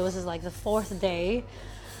Picchu, and it was like the 4th day.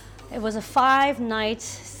 It was a 5-night,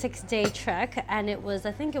 6-day trek, and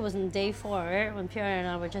I think it was in day 4 when Pierre and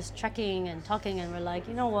I were just trekking and talking, and we're like,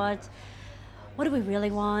 you know what? what do we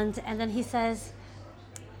really want? And then he says,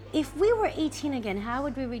 if we were 18 again, how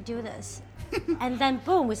would we redo this? And then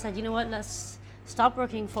boom, we said, you know what, let's stop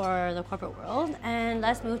working for the corporate world and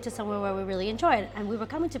let's move to somewhere where we really enjoy it. And we were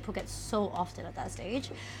coming to Phuket so often at that stage.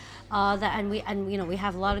 We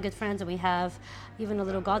have a lot of good friends, and we have even a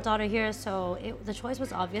little goddaughter here. So the choice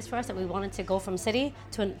was obvious for us that we wanted to go from city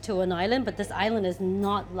to an island. But this island is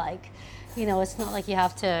not like, it's not like you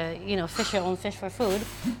have to, fish your own fish for food.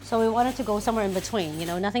 So we wanted to go somewhere in between.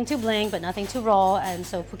 Nothing too bling, but nothing too raw. And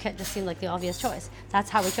so Phuket just seemed like the obvious choice. That's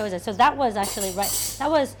how we chose it. So that was actually right. That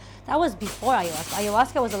was before ayahuasca.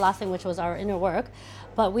 Ayahuasca was the last thing, which was our inner work.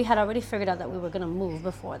 But we had already figured out that we were going to move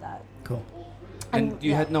before that. Cool. And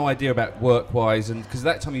you had no idea about work-wise, and because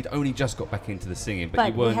that time you'd only just got back into the singing, but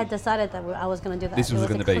you weren't. We had decided that I was going to do that. This was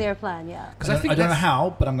going to be a clear plan, yeah. Because I don't know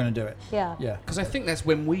how, but I'm going to do it. Yeah. Because I think that's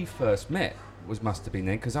when we first met. Must have been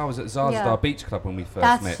then, because I was at Zazdar Beach Club when we first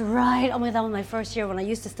met. That's right. Oh my, that was my first year when I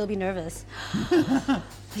used to still be nervous. I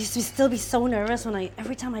used to still be so nervous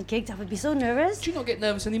every time I gigged, I would be so nervous. Do you not get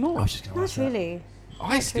nervous anymore? I was just going to ask that. Not really.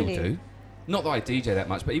 I still do. Not that I DJ that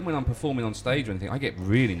much, but even when I'm performing on stage or anything, I get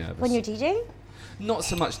really nervous. When you're DJing? Not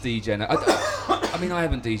so much DJing. I mean, I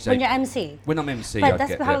haven't DJed. When you're MC? When I'm MC, but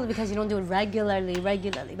that's probably because you don't do it regularly.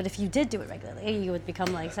 But if you did do it regularly, you would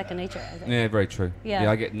become like second nature, I think. Yeah, very true.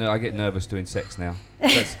 Yeah, I get nervous doing sex now.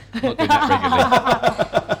 That's not doing that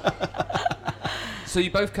regularly. So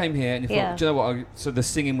you both came here and you thought, do you know what? So the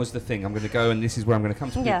singing was the thing. I'm going to go and this is where I'm going to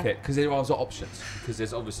come to Phuket, because there are options. Because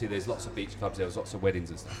there's lots of beach clubs, there was lots of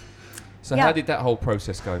weddings and stuff. So how did that whole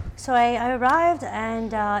process go? So I arrived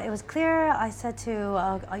and it was clear. I said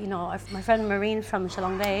to my friend Marine from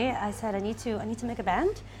Shillong Bay, I said I need to make a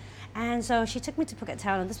band. And so she took me to Phuket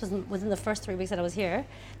Town, and this was within the first 3 weeks that I was here.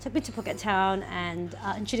 Took me to Phuket Town and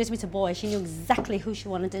introduced me to Boy. She knew exactly who she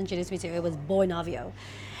wanted to introduce me to. It was Boy Navio.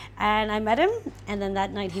 And I met him, and then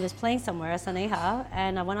that night he was playing somewhere, Saneha,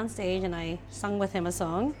 and I went on stage and I sung with him a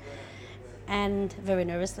song. And very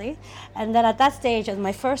nervously. And then at that stage, it was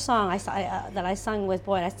my first song that I sung with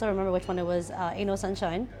Boy, and I still remember which one it was, Ain't No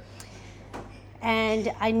Sunshine.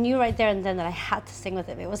 And I knew right there and then that I had to sing with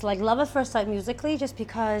him. It was like love at first sight musically, just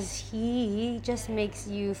because he just makes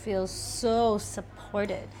you feel so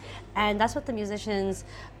supported. And that's what the musician's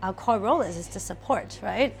core role is to support,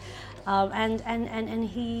 right? And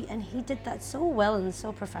he did that so well and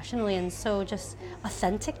so professionally and so just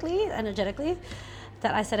authentically, energetically,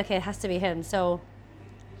 that I said, okay, it has to be him. So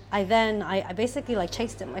I basically like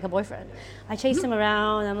chased him like a boyfriend. I chased him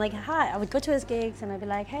around. I'm like, hi. I would go to his gigs and I'd be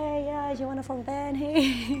like, hey, yeah, do you want to form a band?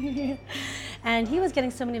 Hey. And he was getting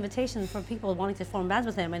so many invitations from people wanting to form bands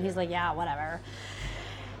with him. And he's like, yeah, whatever.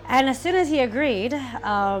 And as soon as he agreed,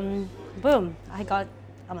 boom, I'm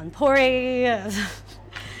on Pori.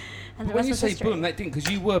 And the when rest you was say history. boom, that didn't,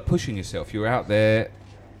 because you were pushing yourself. You were out there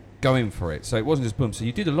going for it, so it wasn't just boom. So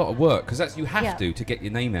you did a lot of work, because that's you have to get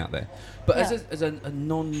your name out there. But as a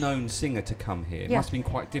non-known singer to come here, it must have been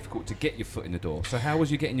quite difficult to get your foot in the door. So how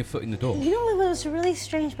was you getting your foot in the door? It was really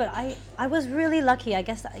strange, but I was really lucky. I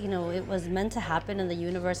guess it was meant to happen, and the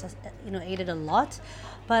universe aided a lot.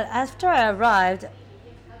 But after I arrived,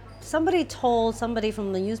 somebody told somebody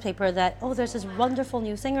from the newspaper that there's this wonderful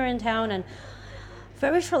new singer in town, and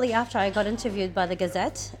very shortly after I got interviewed by the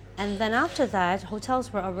Gazette. And then after that,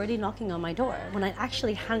 hotels were already knocking on my door when I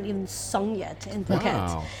actually hadn't even sung yet in Phuket.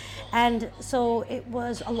 Wow. And so it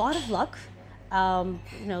was a lot of luck.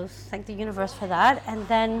 Thank the universe for that. And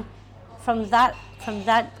then from that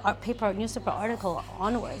newspaper article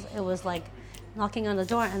onwards, it was like knocking on the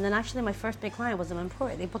door. And then actually my first big client was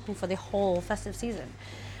Emporium. They booked me for the whole festive season.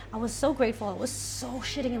 I was so grateful. I was so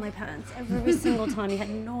shitting in my pants every single time. You had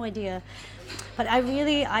no idea. But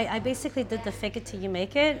I basically did the fake it till you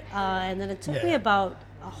make it. And then it took me about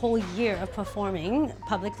a whole year of performing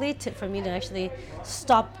publicly for me to actually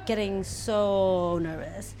stop getting so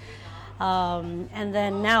nervous. And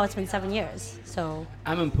then now it's been 7 years. So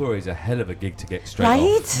Amampuri is a hell of a gig to get straight right?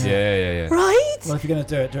 off. Yeah. Right? Well, if you're going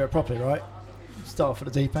to do it properly, right? Start off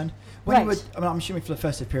at the deep end. I'm assuming for the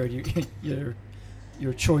festive period,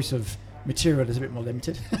 your choice of material is a bit more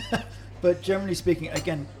limited. But generally speaking,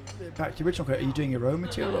 again, back to the original question, are you doing your own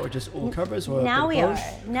material or just all covers? Or now we are.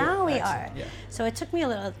 Now we are. Yeah. So it took me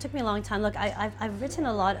a long time. Look, I've written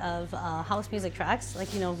a lot of house music tracks, like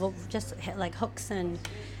just like hooks and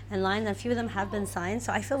lines. And a few of them have been signed.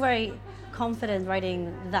 So I feel very confident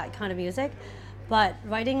writing that kind of music. But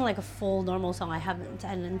writing like a full normal song, I haven't.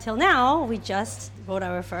 And until now, we just wrote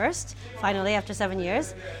our first, finally, after 7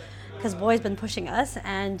 years. Because Boy's been pushing us,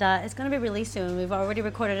 and it's going to be released soon. We've already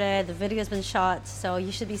recorded it. The video's been shot, so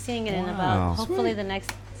you should be seeing it in about hopefully the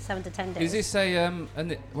next 7 to 10 days. Is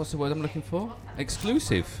this what's the word I'm looking for?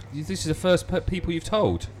 Exclusive. This is the first people you've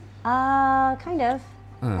told. Kind of.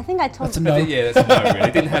 I think I told That's a no. Yeah, that's a no,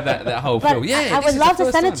 really. Didn't have that whole But feel. Yeah, I would love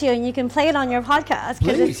to send it to you, and you can play it on your podcast.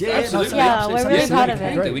 'Cause Please, it's- Absolutely. Yeah, we're really proud of we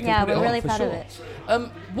it. can do. We can Yeah, put it we're on really for proud of sure.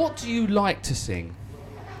 it. What do you like to sing?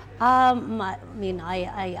 I mean,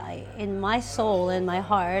 in my soul, in my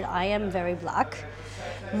heart, I am very black.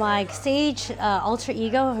 My stage alter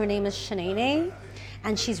ego, her name is Shanae,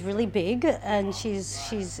 and she's really big, and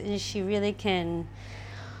she really can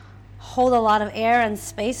hold a lot of air and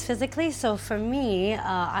space physically. So for me,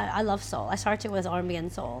 I love soul. I started with R&B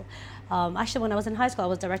and soul. Actually, when I was in high school,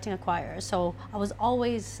 I was directing a choir, so I was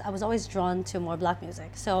always drawn to more black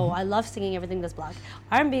music. So I love singing everything that's black: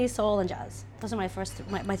 R&B, soul, and jazz. Those are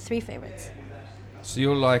my three favorites. So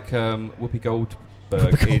you're like Whoopi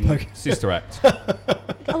Goldberg in Sister Act.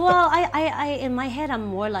 Well, I in my head, I'm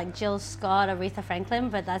more like Jill Scott, Aretha Franklin,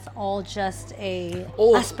 but that's all just a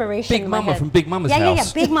Or aspiration. Big in my Mama head. from Big Mama's Yeah,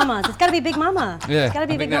 House. Big Mamas. It's gotta be Big Mama. Yeah, It's gotta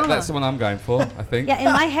be I Big think Mama. that's the one I'm going for, I think. Yeah,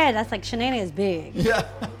 in my head, that's like Shanae is big. Yeah.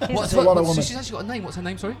 What's a lot of so women. she's actually got a name. What's her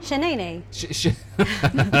name, sorry? Shanae.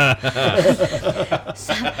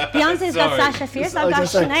 Beyonce's Sorry. got Sasha Fierce. I've got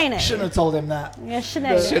Shanae. Shouldn't have told him that. Yeah,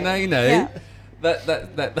 Shanae. Shanae. Yeah.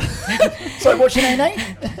 That. So what's your name?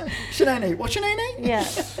 Shanae. What's your name? Yeah.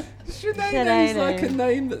 Shanae is like a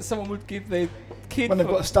name that someone would give their kid When they've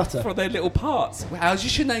got a stutter. for their little parts. Well, how's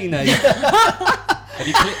your Shanae?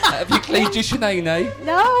 have you cleaned your Shanae?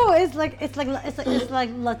 No, it's like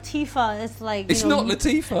Latifah. It's like It's not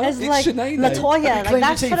Latifah. It's It's like Shanae. Latoya. Clean Like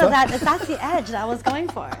that's sort Latifah. of that's the edge that I was going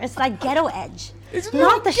for. It's like ghetto edge. It's not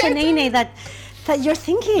not the ghetto. Shanae that you're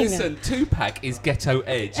thinking. Listen, Tupac is ghetto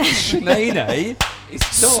edge. Shanae is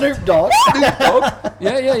not. Snoop Dogg. Snoop Dogg.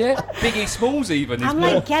 Yeah. Biggie Smalls even is I'm more.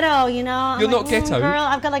 like ghetto, you know. I'm You're like, not ghetto. girl.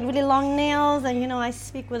 I've got like really long nails, and you know, I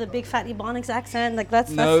speak with a big fat Ebonics accent. Like that's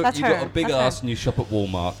No, that's you her. got a big That's her. ass and you shop at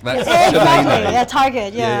Walmart. That's Exactly. Shanae. Yeah,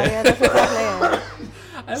 Target. Yeah. Yeah, that's exactly it.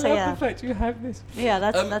 I So, love yeah. the fact you have this. Yeah,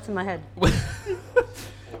 that's in my head.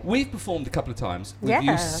 We've performed a couple of times with Yeah.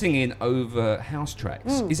 you singing over house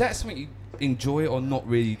tracks. Is that something you enjoy or not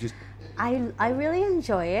really? Just I really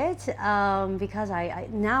enjoy it because I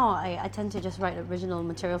tend to just write original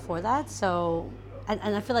material for that. So,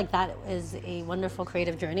 and I feel like that is a wonderful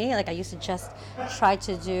creative journey. Like I used to just try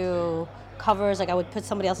to do covers. Like I would put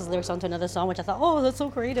somebody else's lyrics onto another song, which I thought, oh, that's so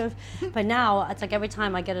creative. But now it's like every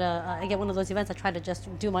time I get one of those events, I try to just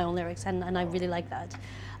do my own lyrics, and I really like that.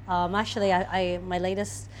 Actually, my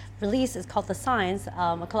latest release is called The Signs,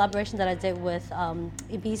 a collaboration that I did with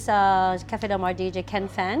Ibiza Cafe Del Mar DJ Ken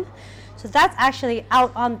Fan. So that's actually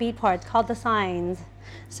out on Beatport. It's called The Signs.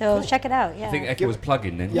 So check it out. Yeah. I think Eka was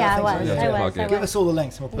plugging then. Yeah, I I think so, was. yeah. I was. I Give was. us all the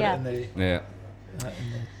links and we'll put Yeah. it in the.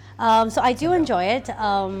 Yeah. So I do enjoy it.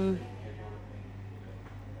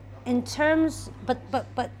 In terms, but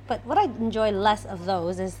what I enjoy less of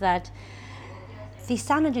those is that the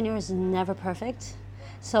sound engineer is never perfect.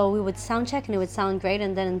 So we would sound check and it would sound great,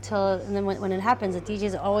 and then when it happens, the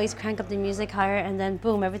DJs always crank up the music higher, and then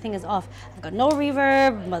boom, everything is off. I've got no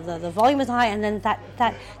reverb, but the volume is high, and then that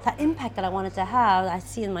impact that I wanted to have, I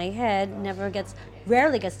see in my head,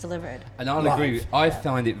 rarely gets delivered. And I'll Live. agree. I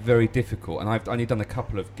find it very difficult, and I've only done a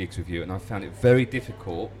couple of gigs with you, and I found it very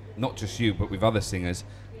difficult, not just you, but with other singers,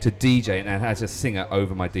 to DJ and as a singer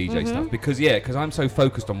over my DJ stuff. Because I'm so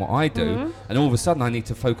focused on what I do, and all of a sudden I need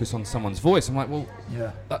to focus on someone's voice. I'm like, well,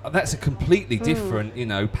 Yeah. that's a completely different,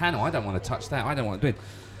 panel. I don't want to touch that. I don't want to do it.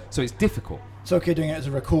 So it's difficult. It's okay doing it as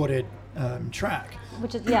a recorded track,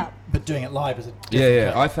 Which is, yeah. but doing it live is a different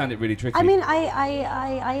Yeah. thing. I found it really tricky. I mean,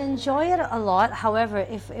 I enjoy it a lot. However,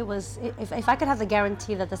 if I could have the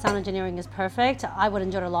guarantee that the sound engineering is perfect, I would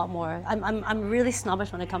enjoy it a lot more. I'm really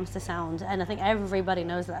snobbish when it comes to sound, and I think everybody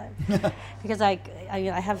knows that. Because I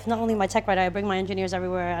have not only my tech writer, I bring my engineers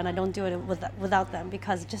everywhere, and I don't do it without them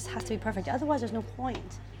because it just has to be perfect. Otherwise, there's no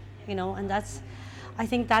point, and I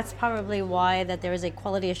think that's probably why that there is a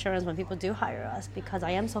quality assurance when people do hire us, because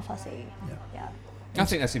I am so fussy. Yeah. I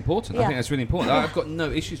think that's important. I Yeah. think that's really important. I've got no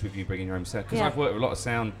issues with you bringing your own sound because Yeah. I've worked with a lot of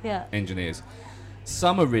sound Yeah. engineers.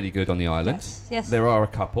 Some are really good on the island. Yes. There are a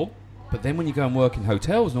couple. But then when you go and work in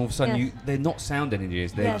hotels and all of a sudden Yes. they're not sound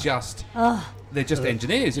engineers, they're Yes. just Ugh.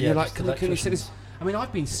 engineers. And Yeah, you're like, just can you see this? electricians. I mean,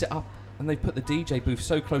 I've been set up and they put the DJ booth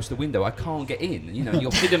so close to the window I can't get in. You're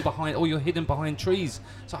hidden behind trees.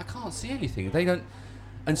 So I can't see anything. They don't.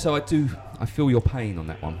 And so I feel your pain on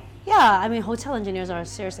that one. Yeah, I mean, hotel engineers are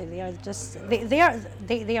seriously, they are just, they are.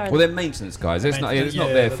 Well, they're maintenance guys. It's not Maintenance,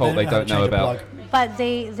 their but fault they know how to don't know change a about. plug. But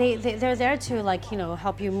they're there to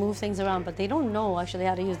help you move things around, but they don't know actually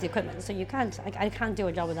how to use the equipment. So you can't, I can't do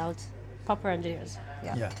a job without proper engineers.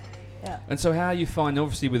 Yeah. And so how you find,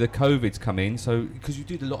 obviously with the COVID's come in, so because you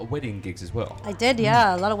did a lot of wedding gigs as well. I did,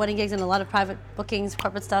 yeah. A lot of wedding gigs and a lot of private bookings,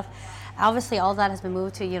 corporate stuff. Obviously, all that has been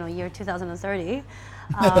moved to, year 2030.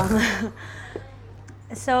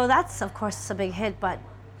 So that's, of course, a big hit. But,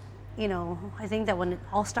 I think that when it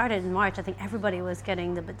all started in March, I think everybody was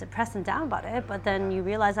getting a bit depressed and down about it. But then you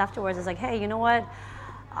realize afterwards, it's like, hey, you know what?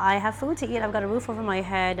 I have food to eat. I've got a roof over my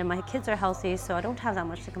head, and my kids are healthy, so I don't have that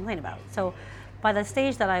much to complain about. So by the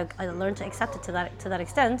stage that I learned to accept it to that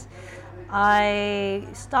extent, I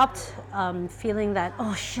stopped feeling that,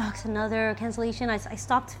 oh shucks, another cancellation. I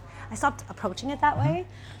stopped approaching it that way,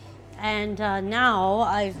 and now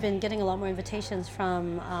I've been getting a lot more invitations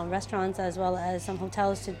from restaurants as well as some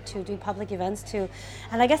hotels to do public events too.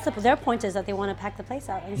 And I guess their point is that they want to pack the place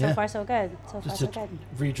out, and so far so good. Just to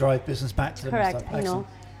re-drive business back to them. Correct. And stuff.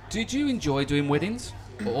 Did you enjoy doing weddings,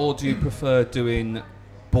 or do you prefer doing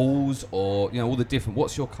balls, or all the different?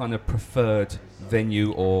 What's your kind of preferred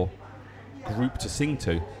venue or group to sing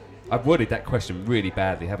to? I've worded that question really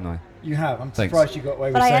badly, haven't I? You have. I'm Thanks. surprised you got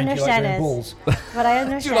away with saying you like doing balls. But I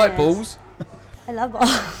understand. Do you like balls? I love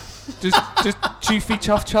balls. just choofy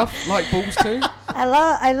chuff like balls too? I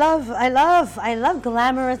love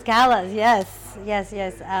glamorous galas. Yes.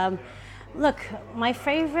 Look, my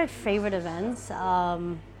favorite events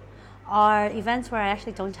are events where I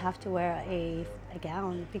actually don't have to wear a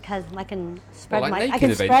gown, because I can spread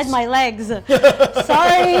spread my legs.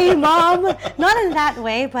 Sorry, Mom, not in that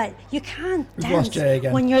way, but you can't dance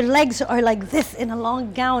when your legs are like this in a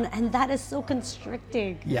long gown, and that is so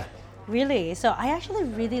constricting. Yeah. Really. So I actually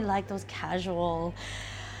really like those casual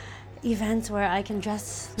events where I can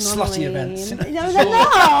dress normally. Slutty events. No,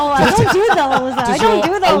 I don't do those. I don't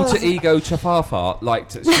do those. Alter ego Chafafa, like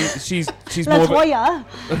she's more Latoya,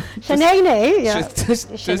 Shanae. Yeah.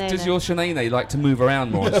 Does your Shanae like to move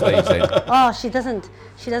around more on stage then? Oh, she doesn't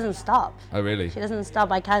stop. Oh, really? She doesn't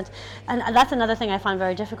stop. I can't. And that's another thing I find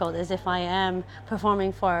very difficult, is if I am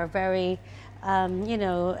performing for very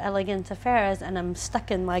elegant affairs and I'm stuck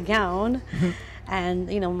in my gown and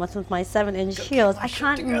with my 7-inch heels, I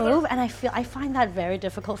can't move, and I find that very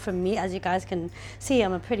difficult for me. As you guys can see,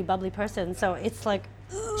 I'm a pretty bubbly person, so it's like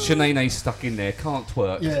Shanae's stuck in there, can't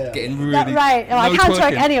twerk, getting really right. Well, I can't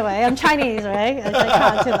twerk anyway. I'm Chinese, right? I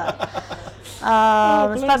can't do that.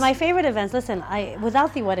 But my favorite events, listen,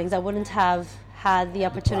 without the weddings, I wouldn't have had the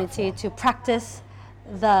opportunity to practice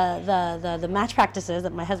the match practices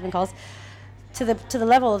that my husband calls, to the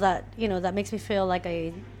level that that makes me feel like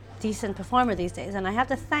a decent performer these days. And I have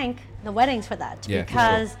to thank the weddings for that,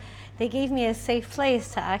 because they gave me a safe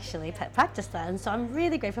place to actually practice that. And so I'm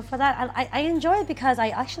really grateful for that. And I enjoy it because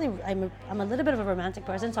I'm a little bit of a romantic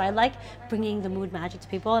person, so I like bringing the mood magic to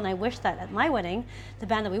people. And I wish that at my wedding, the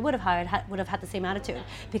band that we would have hired would have had the same attitude,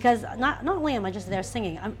 because not only am I just there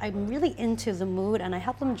singing, I'm really into the mood, and I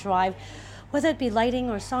help them drive, whether it be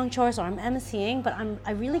lighting or song chores or I'm emceeing, but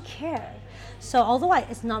I really care. So although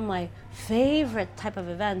it's not my favorite type of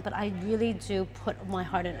event, but I really do put my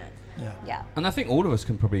heart in it. Yeah. And I think all of us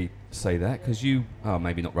can probably say that, because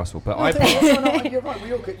maybe not Russell, but you're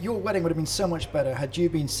right. Your wedding would have been so much better had you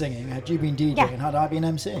been singing, had you been DJing, had I been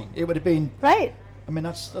emceeing. It would have been right. I mean,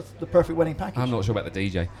 that's the perfect wedding package. I'm not sure about the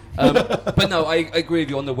DJ. But no, I agree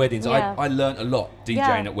with you on the weddings. Yeah. I learned a lot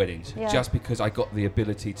DJing at weddings, just because I got the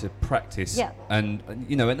ability to practice. Yeah. And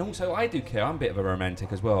also I do care. I'm a bit of a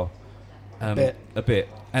romantic as well. A bit.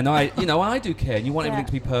 And I do care. And you want everything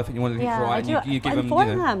to be perfect. You want everything right. And you give them,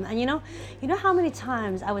 them. And you know how many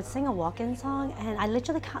times I would sing a walk-in song and I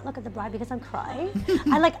literally can't look at the bride because I'm crying.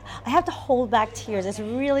 I have to hold back tears. It's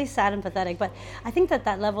really sad and pathetic. But I think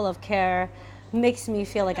that level of care makes me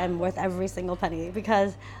feel like I'm worth every single penny,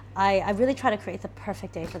 because I really try to create the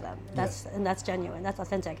perfect day for them. And that's genuine, that's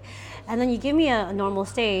authentic. And then you give me a normal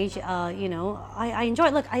stage, I enjoy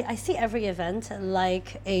it. Look, I see every event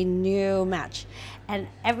like a new match, and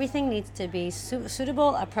everything needs to be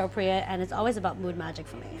suitable, appropriate, and it's always about mood magic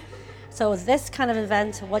for me. So this kind of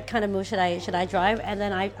event, what kind of mood should I drive? And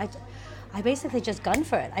then I basically just gun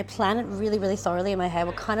for it. I plan it really, really thoroughly in my head,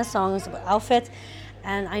 what kind of songs, what outfits.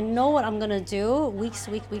 And I know what I'm going to do weeks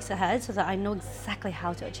ahead, so that I know exactly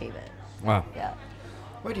how to achieve it. Wow. Yeah.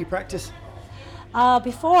 Where do you practice?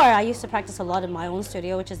 Before, I used to practice a lot in my own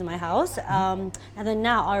studio, which is in my house. And then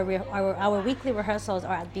now our weekly rehearsals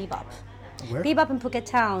are at Bebop. Where? Bebop in Phuket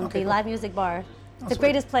Town, the live music bar. The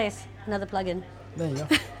greatest place. Another plug-in. There you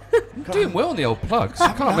go. Doing well on the old plugs.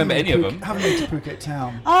 I can't remember any of them. I haven't been to Phuket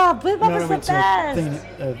Town. Oh, Bebop is the I went best. to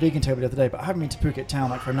a thing, Vegan Toby the other day, but I haven't been to Phuket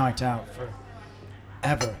Town for a night out for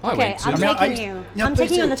ever. I Okay, went to. I'm I taking used- you. yeah, I'm please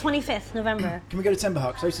taking you on do. the 25th November. Can we go to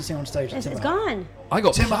Timberhawks? I used to sing on stage at It's Timberhawks. gone. I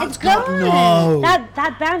got. Timberhawks Gone. No.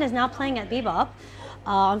 That band is now playing at Bebop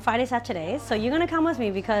on Friday, Saturdays. So you're gonna come with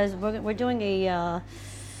me because we're doing a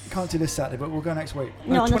Can't do this Saturday, but we'll go next week.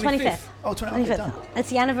 no on the 25th. 25th. Oh, 20, okay, done. It's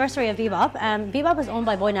the anniversary of Bebop. Bebop is owned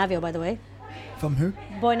by Boy Navio, by the way. From who?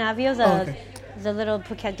 Boy Navio, okay. the little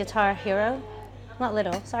Phuket guitar hero. Not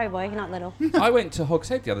little. Sorry, boy. You're not little. I went to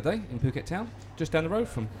Hogshead the other day in Phuket Town, just down the road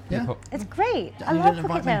from Yeah. Bangkok. It's great. I You love didn't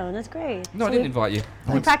Phuket invite me? Town. It's great. No, I So didn't invite you.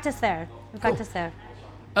 We practice there. We practice there.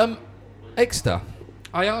 Exeter,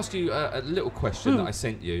 I asked you a little question that I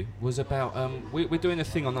sent you was about we're doing a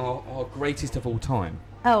thing on our greatest of all time.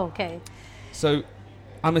 Oh, okay. So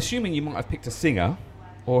I'm assuming you might have picked a singer,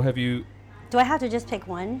 or have you? Do I have to just pick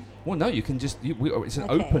one? Well, no, you can just. It's an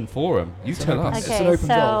Okay. open forum. You It's an tell open- us. It's an Okay, open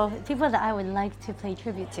so goal. people that I would like to pay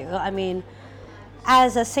tribute to. I mean,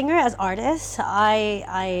 as a singer, as artist, I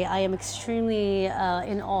am extremely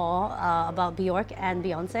in awe about Bjork and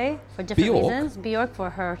Beyonce for different Bjork? reasons. Bjork for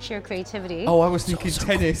her sheer creativity. Oh, I was thinking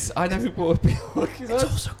tennis. I know who brought Bjork. It's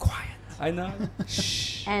also quiet. I know.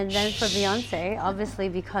 Shh. And then for Beyonce, obviously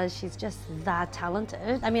because she's just that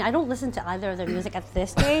talented. I mean, I don't listen to either of their music at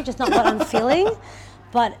this stage. It's not what I'm feeling,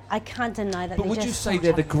 but I can't deny that. But they're would you just say so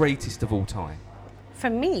they're the talented. greatest of all time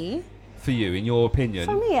For me, for you, in your opinion?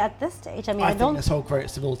 at this stage, I mean, I I think don't. this whole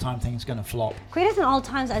greatest of all time thing is going to flop. Greatest in all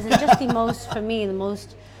times, as in just the most, for me, the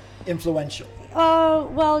most. Influential.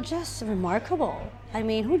 Well, just remarkable. I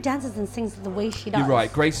mean, who dances and sings the way she does? You're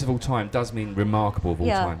right. Greatest of all time does mean remarkable of all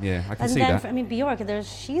time. Yeah, I can and see then that. I mean, Bjork,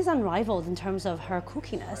 she's unrivaled in terms of her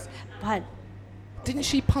kookiness. But Didn't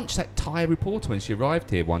she punch that Thai reporter when she arrived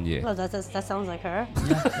here one year? well, that sounds like her.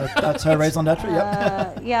 That's her raison d'etre,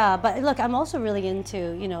 yep. Yeah, but look, I'm also really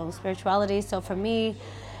into spirituality. So for me,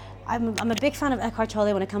 I'm a big fan of Eckhart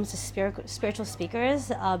Tolle when it comes to spiritual speakers.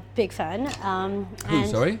 Big fan. Who? And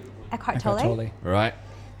Sorry. Eckhart Eckhart Tolle, Tolle. Right.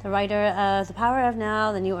 the writer of The Power of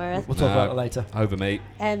Now, The New Earth. We'll talk about it later. Over me.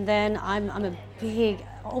 And then I'm a big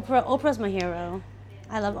Oprah. Oprah's my hero.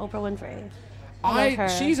 I love Oprah Winfrey. I love her.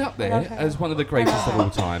 She's up I love there her. as one of the greatest of all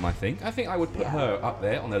time. I think. I think I would put Yeah. her up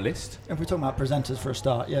there on the list. If we're talking about presenters for a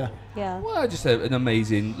start, yeah. Yeah. Well, just an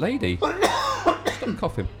amazing lady. Stop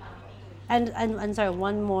coughing. And sorry,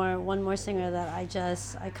 one more singer that I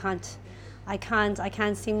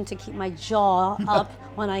can't seem to keep my jaw up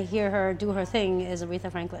when I hear her do her thing is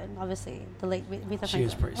Aretha Franklin. Obviously, the late Aretha Franklin. She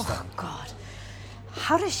is pretty Oh stunning. God,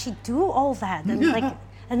 how does she do all that?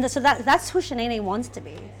 And so that's who Shanae wants to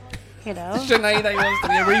be, you know. Sinead wants to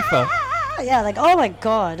be Aretha. Yeah, like oh my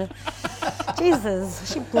God,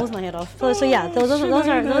 Jesus, she blows my head off. So yeah, those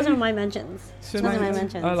are my mentions. Those are my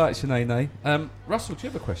mentions. I like Sinead. Russell, do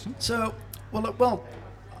you have a question? So, well,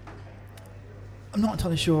 I'm not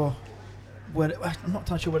entirely sure where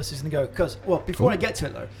this is going to go. Because, well, before I get to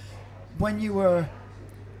it though, when you were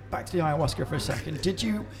back to the ayahuasca for a second, did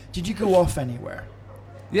you go off anywhere?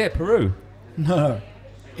 Yeah, Peru. No,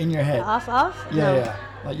 in your head. Off? Yeah, No. yeah.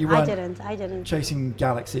 Like you I weren't didn't. chasing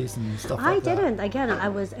galaxies and stuff I like that. didn't. Again,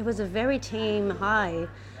 it was a very tame high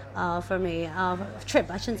for me.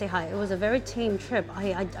 Trip, I shouldn't say high. It was a very tame trip.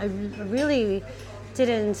 I really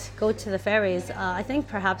didn't go to the ferries. I think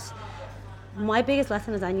perhaps my biggest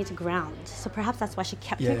lesson is I need to ground. So perhaps that's why she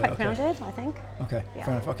kept me Yeah, quite okay. grounded, I think. Okay, Yeah.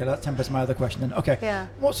 fair enough. Okay, that tempers my other question then. Okay. Yeah.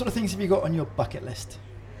 What sort of things have you got on your bucket list?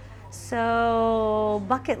 So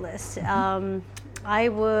bucket list. I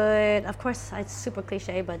would, of course, it's super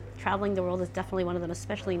cliche, but traveling the world is definitely one of them,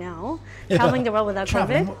 especially now. Yeah. Traveling the world without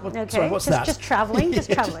Traveling? COVID. What- sorry, what's that? Just traveling, just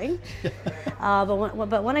Yeah, just- traveling.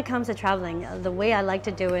 But when it comes to traveling, the way I like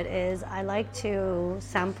to do it is I like to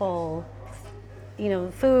sample,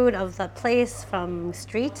 food of the place, from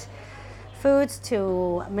street foods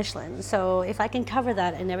to Michelin. So if I can cover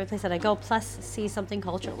that in every place that I go, plus see something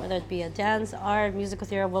cultural, whether it be a dance, art, musical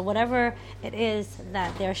theater, whatever it is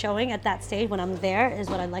that they're showing at that stage when I'm there, is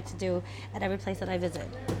what I like to do at every place that I visit.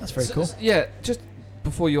 That's very cool. Yeah, just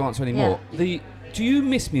before you answer any more, do you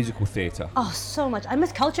miss musical theatre? Oh, so much. I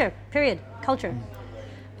miss culture, period. Culture.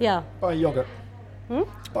 Yeah. Buy a yogurt.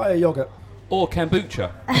 Buy a yogurt. Or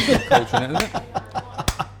kombucha? Culture in it, isn't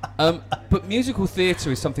it? But musical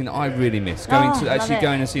theatre is something that I really miss. Going and see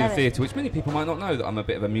the love it. theatre, which many people might not know that I'm a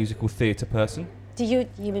bit of a musical theatre person.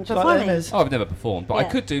 You've been Like performing? Les Mis. Oh, I've never performed, but I Yeah.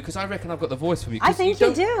 could do because I reckon I've got the voice for me. I think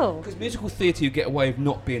you do. Because musical theatre, you get away with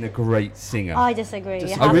not being a great singer. I disagree. You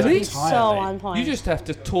Just- have really? to be so on point. You just have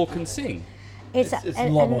to talk and sing. It's a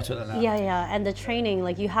lot more to it than that. Yeah, and the training,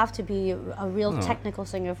 like you have to be a real Oh. technical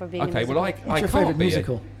singer for being. Okay, a well, musical. I What's your can't favourite be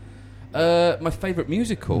musical? My favourite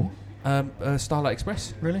musical, Starlight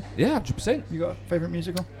Express. Really? Yeah, 100%. You got a favourite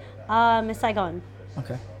musical? Miss Saigon.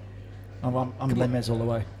 Okay. I'm Les Mis all the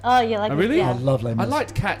way. Oh, you like Oh, it? really? Yeah. I love Les Mis. I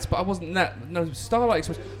liked Cats, but I wasn't that. No, Starlight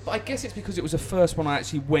Express. But I guess it's because it was the first one I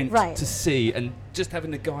actually went Right. to see, and just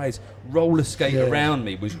having the guys roller skate Yeah. around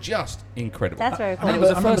me was just incredible. That's very I cool. And it remember, was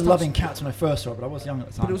the I remember first time- loving Cats when I first saw it, but I was young at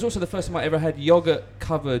the time. But it was also the first time I ever had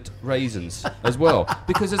yogurt-covered raisins as well.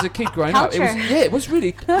 Because as a kid growing up, Culture. it was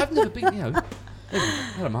really. I've never been,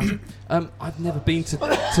 hello, Martin. I've never been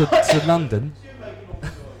to London.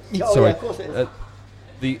 Oh, Sorry. yeah, of course it is.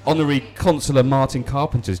 The honorary consular Martin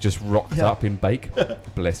Carpenter's just rocked Yeah. up in Bake.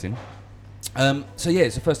 Bless him. So yeah,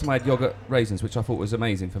 it's the first time I had yogurt raisins, which I thought was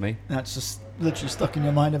amazing for me. That's just literally stuck in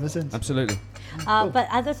your mind ever since. Absolutely. But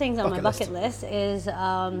other things on my Bucket bucket list is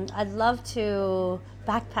I'd love to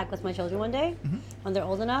backpack with my children one day when they're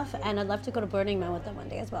old enough, and I'd love to go to Burning Man with them one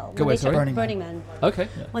day as well. Go When where, they turn- sorry? Burning Burning Man. Man. Okay.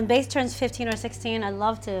 When Base turns 15 or 16, I'd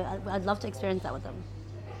love to experience that with them.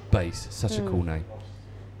 Base, such a cool name.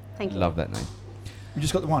 Thank you. Love that name. You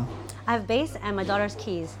just got the one. I have Base and my daughter's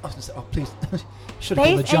Keys. I was gonna say, oh please, should have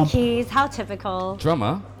called the Base and jump. Keys, how typical.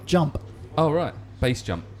 Drummer. Jump. Oh right, bass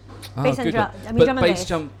jump. Oh, Bass and good drum- one. I mean But drum and bass bass.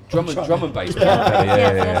 jump, drum drum and bass.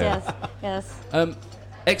 Yes.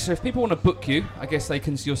 Extra, if people want to book you, I guess they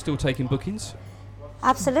can. You're still taking bookings.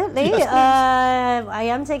 Absolutely. Yes, please. I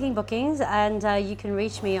am taking bookings, and you can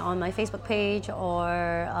reach me on my Facebook page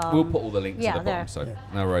or. We'll put all the links yeah, at the bottom, there. so Yeah.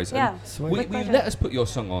 no worries. Yeah. And Sweet. will With you pleasure. let us put your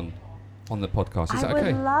song on the podcast? Is that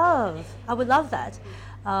okay? I would love that.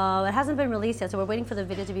 It hasn't been released yet, so we're waiting for the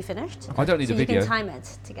video to be finished. I don't need so a you video. can time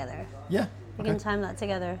it together. Yeah. We can time that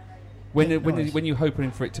together. When Yeah, when nice. when you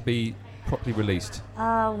hoping for it to be properly released?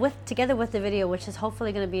 Together with the video, which is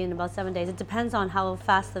hopefully going to be in about 7 days. It depends on how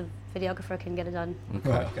fast the videographer can get it done. Okay.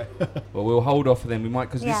 Right. Okay. Well, we'll hold off for then. We might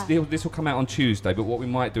because Yeah. this will come out on Tuesday. But what we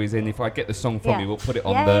might do is then if I get the song from you, we'll put it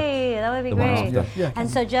on Yay, that would be the one great. after. Yeah. And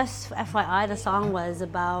so, just FYI, the song was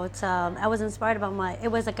about. I was inspired about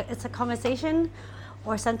it's a conversation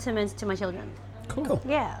or sentiment to my children. Cool.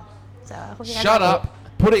 Yeah. So I hope you guys Shut like up.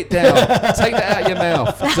 Put it down. Take that out of your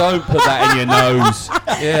mouth. Don't put that in your nose.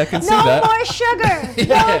 Yeah, I can it. see No that. more sugar.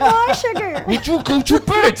 No more sugar. Would you go to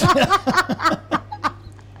bed?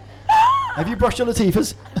 Have you brushed your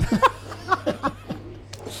Latifahs?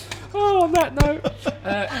 Oh, on that note,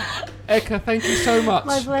 Eka, thank you so much.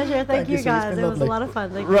 My pleasure. Thank you, you Sue. It's guys. been It was a lovely. lot of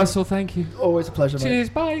fun. Thank you. Russell, thank you. Always a pleasure, mate. Cheers,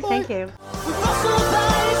 bye. Thank you.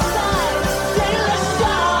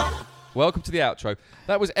 Welcome to the outro.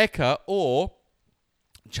 That was Eka or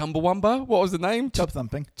Chumbawamba. What was the name? Tub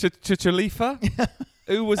thumping. Chalifa.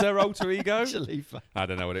 Who was her alter ego? Khalifa. I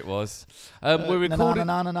don't know what it was. We're recording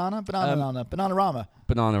Bananarama.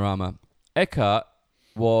 Bananarama. Eka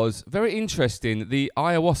was very interesting. The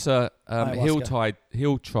Ayahuasca Ayahuasca.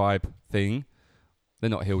 hill tribe thing. They're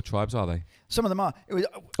not hill tribes, are they? Some of them are. It was.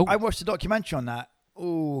 Oh. I watched a documentary on that.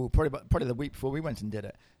 Oh, probably the week before we went and did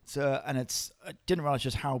it. So, and I didn't realize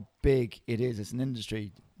just how big it is. It's an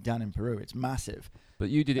industry down in Peru. It's massive. But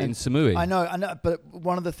you did it in And Samui. I know. But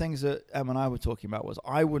one of the things that Emma and I were talking about was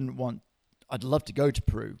I'd love to go to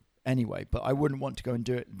Peru anyway, but I wouldn't want to go and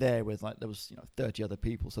do it there with there was 30 other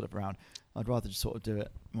people sort of around. I'd rather just sort of do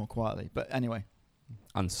it more quietly. But anyway,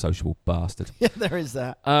 Unsociable bastard. yeah, there is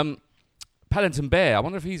that. Paddington Bear. I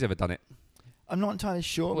wonder if he's ever done it. I'm not entirely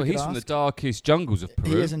sure. Well, We he's could from the ask. darkest jungles of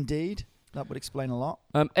Peru. He is indeed. That would explain a lot.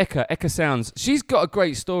 Eka Sounds. She's got a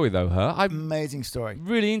great story though. I'm Amazing story.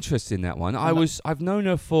 really interested in that one. And I've known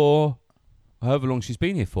her for however long she's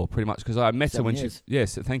been here for, pretty much, because I met her 7 when years.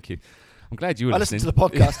 Yes, thank you. I'm glad you were I listening. listened to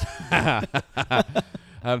the podcast.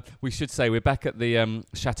 We should say we're back at the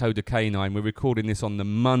Chateau de Canine. We're recording this on the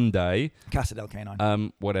Monday, Casa del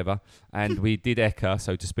Canine. whatever, and we did Eka,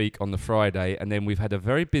 so to speak, on the Friday, and then we've had a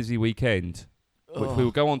very busy weekend, which we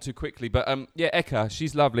will go on to quickly. But Eka,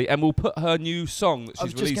 she's lovely, and we'll put her new song that I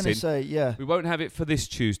she's was just going releasing. to say, yeah, We won't have it for this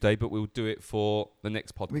Tuesday, but we'll do it for the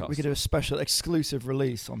next podcast. we could do a special exclusive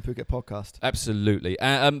release on Phuket Podcast. Absolutely.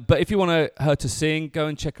 But if you want her to sing, go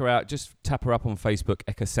and check her out. Just tap her up on Facebook,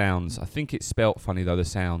 Eka Sounds. I think it's spelt funny, though, the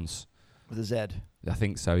sounds. With a Z. I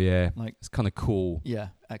think so, yeah. Like, It's kind of cool. yeah,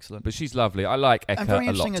 excellent. But she's lovely. I like Eka And very a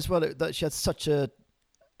interesting lot. as well that she had such a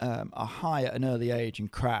high at an early age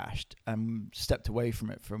and crashed and stepped away from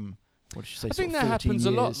it from, what did she say, I think sort that of 14 happens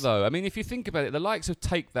a lot, years. though. I mean, if you think about it, the likes of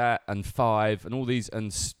Take That and Five and all these,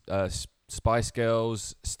 and Spice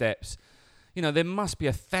Girls, Steps, there must be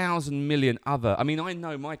 1,000 million other. I mean, I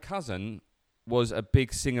know my cousin was a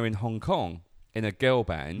big singer in Hong Kong in a girl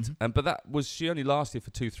band, but she only lasted for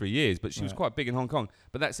 2-3 years, but she was Right. quite big in Hong Kong.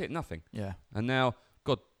 But that's it, nothing. Yeah. And now,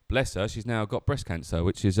 God bless her, she's now got breast cancer,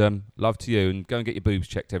 which is love to you. And go and get your boobs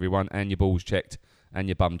checked, everyone, and your balls checked, and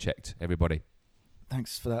your bum checked, everybody.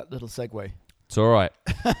 Thanks for that little segue. It's all right.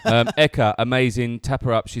 Eka, amazing. Tap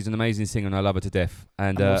her up. She's an amazing singer and I love her to death.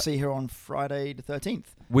 And we'll see her on Friday the 13th.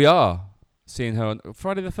 we are seeing her on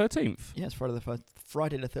Friday the 13th. Yes, Friday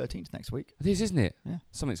the 13th next week. It is, isn't it? Yeah.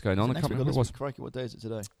 Something's going on. I Next can't week or remember this what it was. week? Crikey, what day is it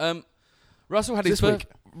today? Russell had It's his this week.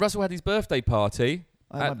 Russell had his birthday party.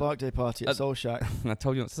 I had my birthday party at Soul Shack. I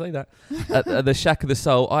told you not to say that. at the Shack of the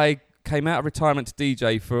Soul. I came out of retirement to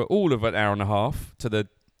DJ for all of an hour and a half to the...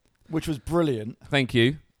 Which was brilliant. Thank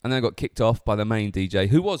you. And then I got kicked off by the main DJ,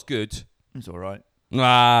 who was good. It's all right.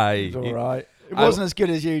 Aye. It's all right. It wasn't as good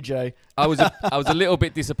as you, Jay. I was a little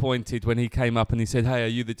bit disappointed when he came up and he said, "Hey, are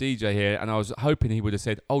you the DJ here?" And I was hoping he would have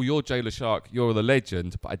said, "Oh, you're Jay LaShark, you're the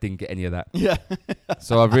legend," but I didn't get any of that. Yeah.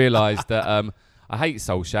 So I realised that I hate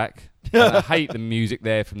Soul Shack. And I hate the music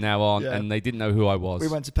there from now on, Yeah. and they didn't know who I was. We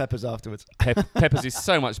went to Pepper's afterwards. Peppers is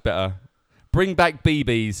so much better. Bring back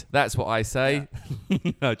BBs. That's what I say.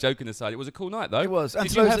 Yeah. No, joking aside, it was a cool night though. It was.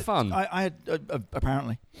 Did you have fun? I had,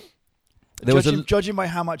 apparently. There was Judging by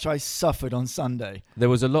how much I suffered on Sunday. There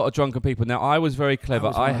was a lot of drunken people. Now, I was very clever.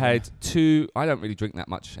 was I one of had two... I don't really drink that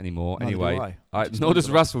much anymore Neither do anyway. I. Just Nor does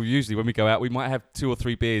neither do I. Russell usually. When we go out, we might have 2 or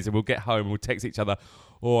 3 beers and we'll get home and we'll text each other,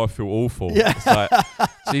 "Oh, I feel awful." Yeah. It's like,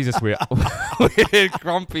 Jesus, we're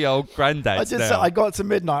grumpy old granddads now. I got to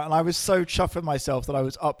midnight and I was so chuffed with myself that I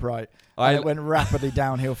was upright. And it went rapidly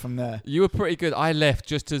downhill from there. You were pretty good. I left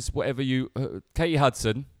just as whatever you... Katie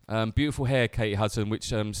Hudson, beautiful hair Katie Hudson,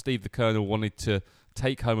 which Steve the Colonel wanted to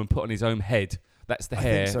take home and put on his own head. That's the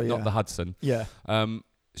hair, so, yeah. not the Hudson. Yeah.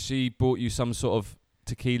 She bought you some sort of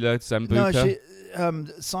tequila, Sambuca. No,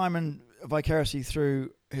 Simon, vicariously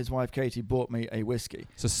through his wife Katie, bought me a whiskey.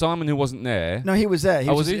 So Simon, who wasn't there... No, he was there. He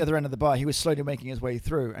was was just he? at the other end of the bar. He was slowly making his way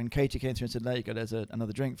through, and Katie came through and said, "There you go, there's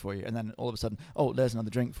another drink for you." And then all of a sudden, "Oh, there's another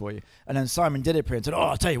drink for you." And then Simon did appear and said, "Oh,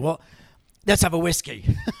 I'll tell you what, let's have a whiskey."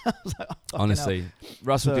 I was like, "Oh, fucking Honestly, hell."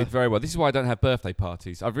 Russell So- did very well. This is why I don't have birthday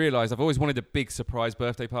parties. I've realised I've always wanted a big surprise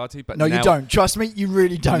birthday party, but No, now, you don't. Trust me, you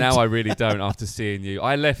really don't. Now I really don't after seeing you.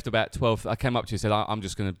 I left about 12. I came up to you and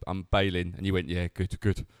said, I'm bailing. And you went, "Yeah, good.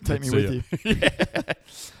 Take me See with ya." you.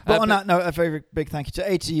 But on that note, a very big thank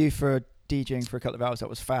you to you for DJing for a couple of hours. That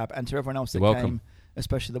was fab. And to everyone else that You're welcome. came,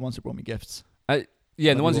 especially the ones that brought me gifts. Yeah, and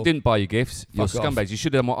the Love ones you who all. didn't buy you gifts, you're Fuck off. scumbags. You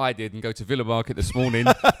should have done what I did and go to Villa Market this morning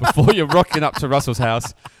before you're rocking up to Russell's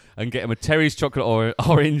house and get him a Terry's chocolate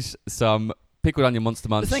orange, some pickled onion Monster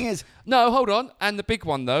Munch. The thing is, No, hold on. And the big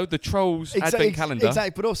one, though, the Trolls Advent Calendar.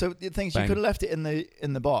 Exactly, but also the thing is, you Bang. could have left it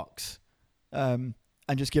in the box,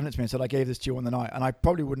 and just given it to me and said, "I gave this to you on the night," and I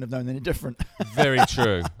probably wouldn't have known any different. Very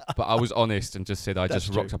true. But I was honest and just said I That's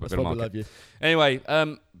just true. rocked up at That's Villa why we Market. love you.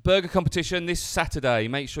 Anyway, burger competition this Saturday.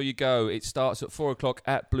 Make sure you go. It starts at 4 o'clock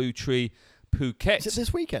at Blue Tree, Phuket. Is it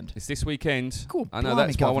this weekend? It's this weekend. Cool. I know, Blimey,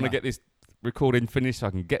 that's why I want to governor. get this recording finished so I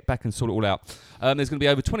can get back and sort it all out. There's going to be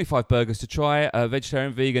over 25 burgers to try,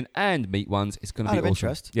 vegetarian, vegan, and meat ones. It's going to Out be of awesome.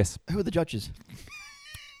 interest. Yes. Who are the judges?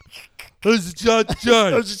 Who's the judge?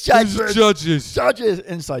 Who's the judges? judges? Judges.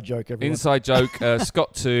 Inside joke, everyone. Inside joke,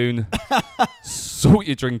 Scott Toon. Sort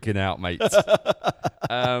your drinking out, mate.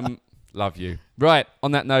 Love you. Right,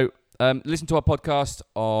 on that note, listen to our podcast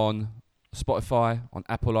on Spotify, on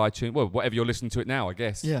Apple iTunes, well, whatever you're listening to it now, I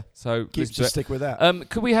guess. Yeah. So Keep listen to just it. stick with that.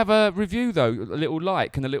 Could we have a review, though? A little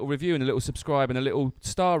like and a little review and a little subscribe and a little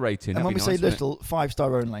star rating. And That'd when be we say nice, wouldn't little,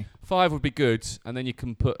 5-star only. it? 5 would be good, and then you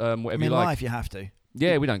can put whatever I mean, you like. live you have to.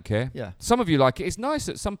 Yeah, we don't care. Yeah. Some of you like it. It's nice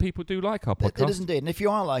that some people do like our podcast. It is indeed. And if you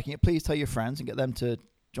are liking it, please tell your friends and get them to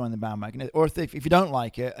join the bandwagon. Or if you don't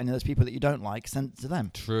like it and there's people that you don't like, send it to them.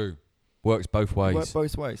 True. Works both ways. Work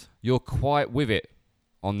both ways. You're quite with it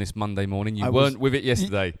on this Monday morning. You I weren't was- with it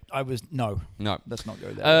yesterday. No. No. Let's not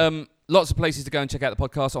go there. Lots of places to go and check out the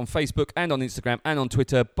podcast on Facebook and on Instagram and on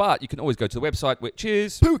Twitter, but you can always go to the website, which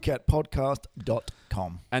is...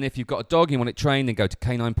 PhuketPodcast.com. And if you've got a dog and you want it trained, then go to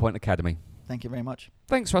Canine Point Academy. Thank you very much.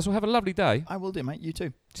 Thanks, Russell. Have a lovely day. I will do, mate. You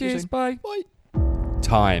too. See you Cheers. soon. Bye. Bye.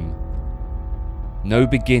 Time. No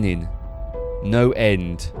beginning, no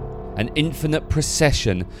end. An infinite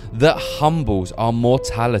procession that humbles our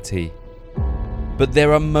mortality. But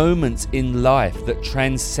there are moments in life that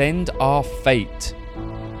transcend our fate.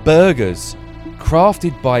 Burgers,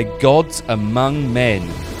 crafted by gods among men.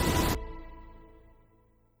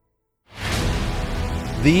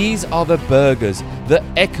 These are the burgers that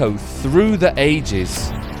echo through the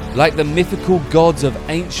ages. Like the mythical gods of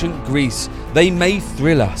ancient Greece, they may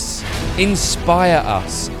thrill us, inspire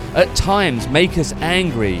us, at times make us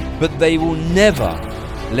angry, but they will never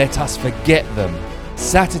let us forget them.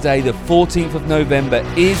 Saturday the 14th of November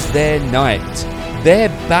is their night, their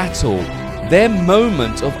battle, their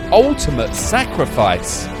moment of ultimate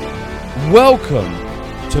sacrifice. Welcome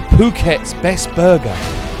to Phuket's Best Burger.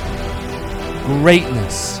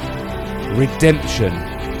 greatness, redemption,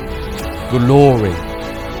 glory.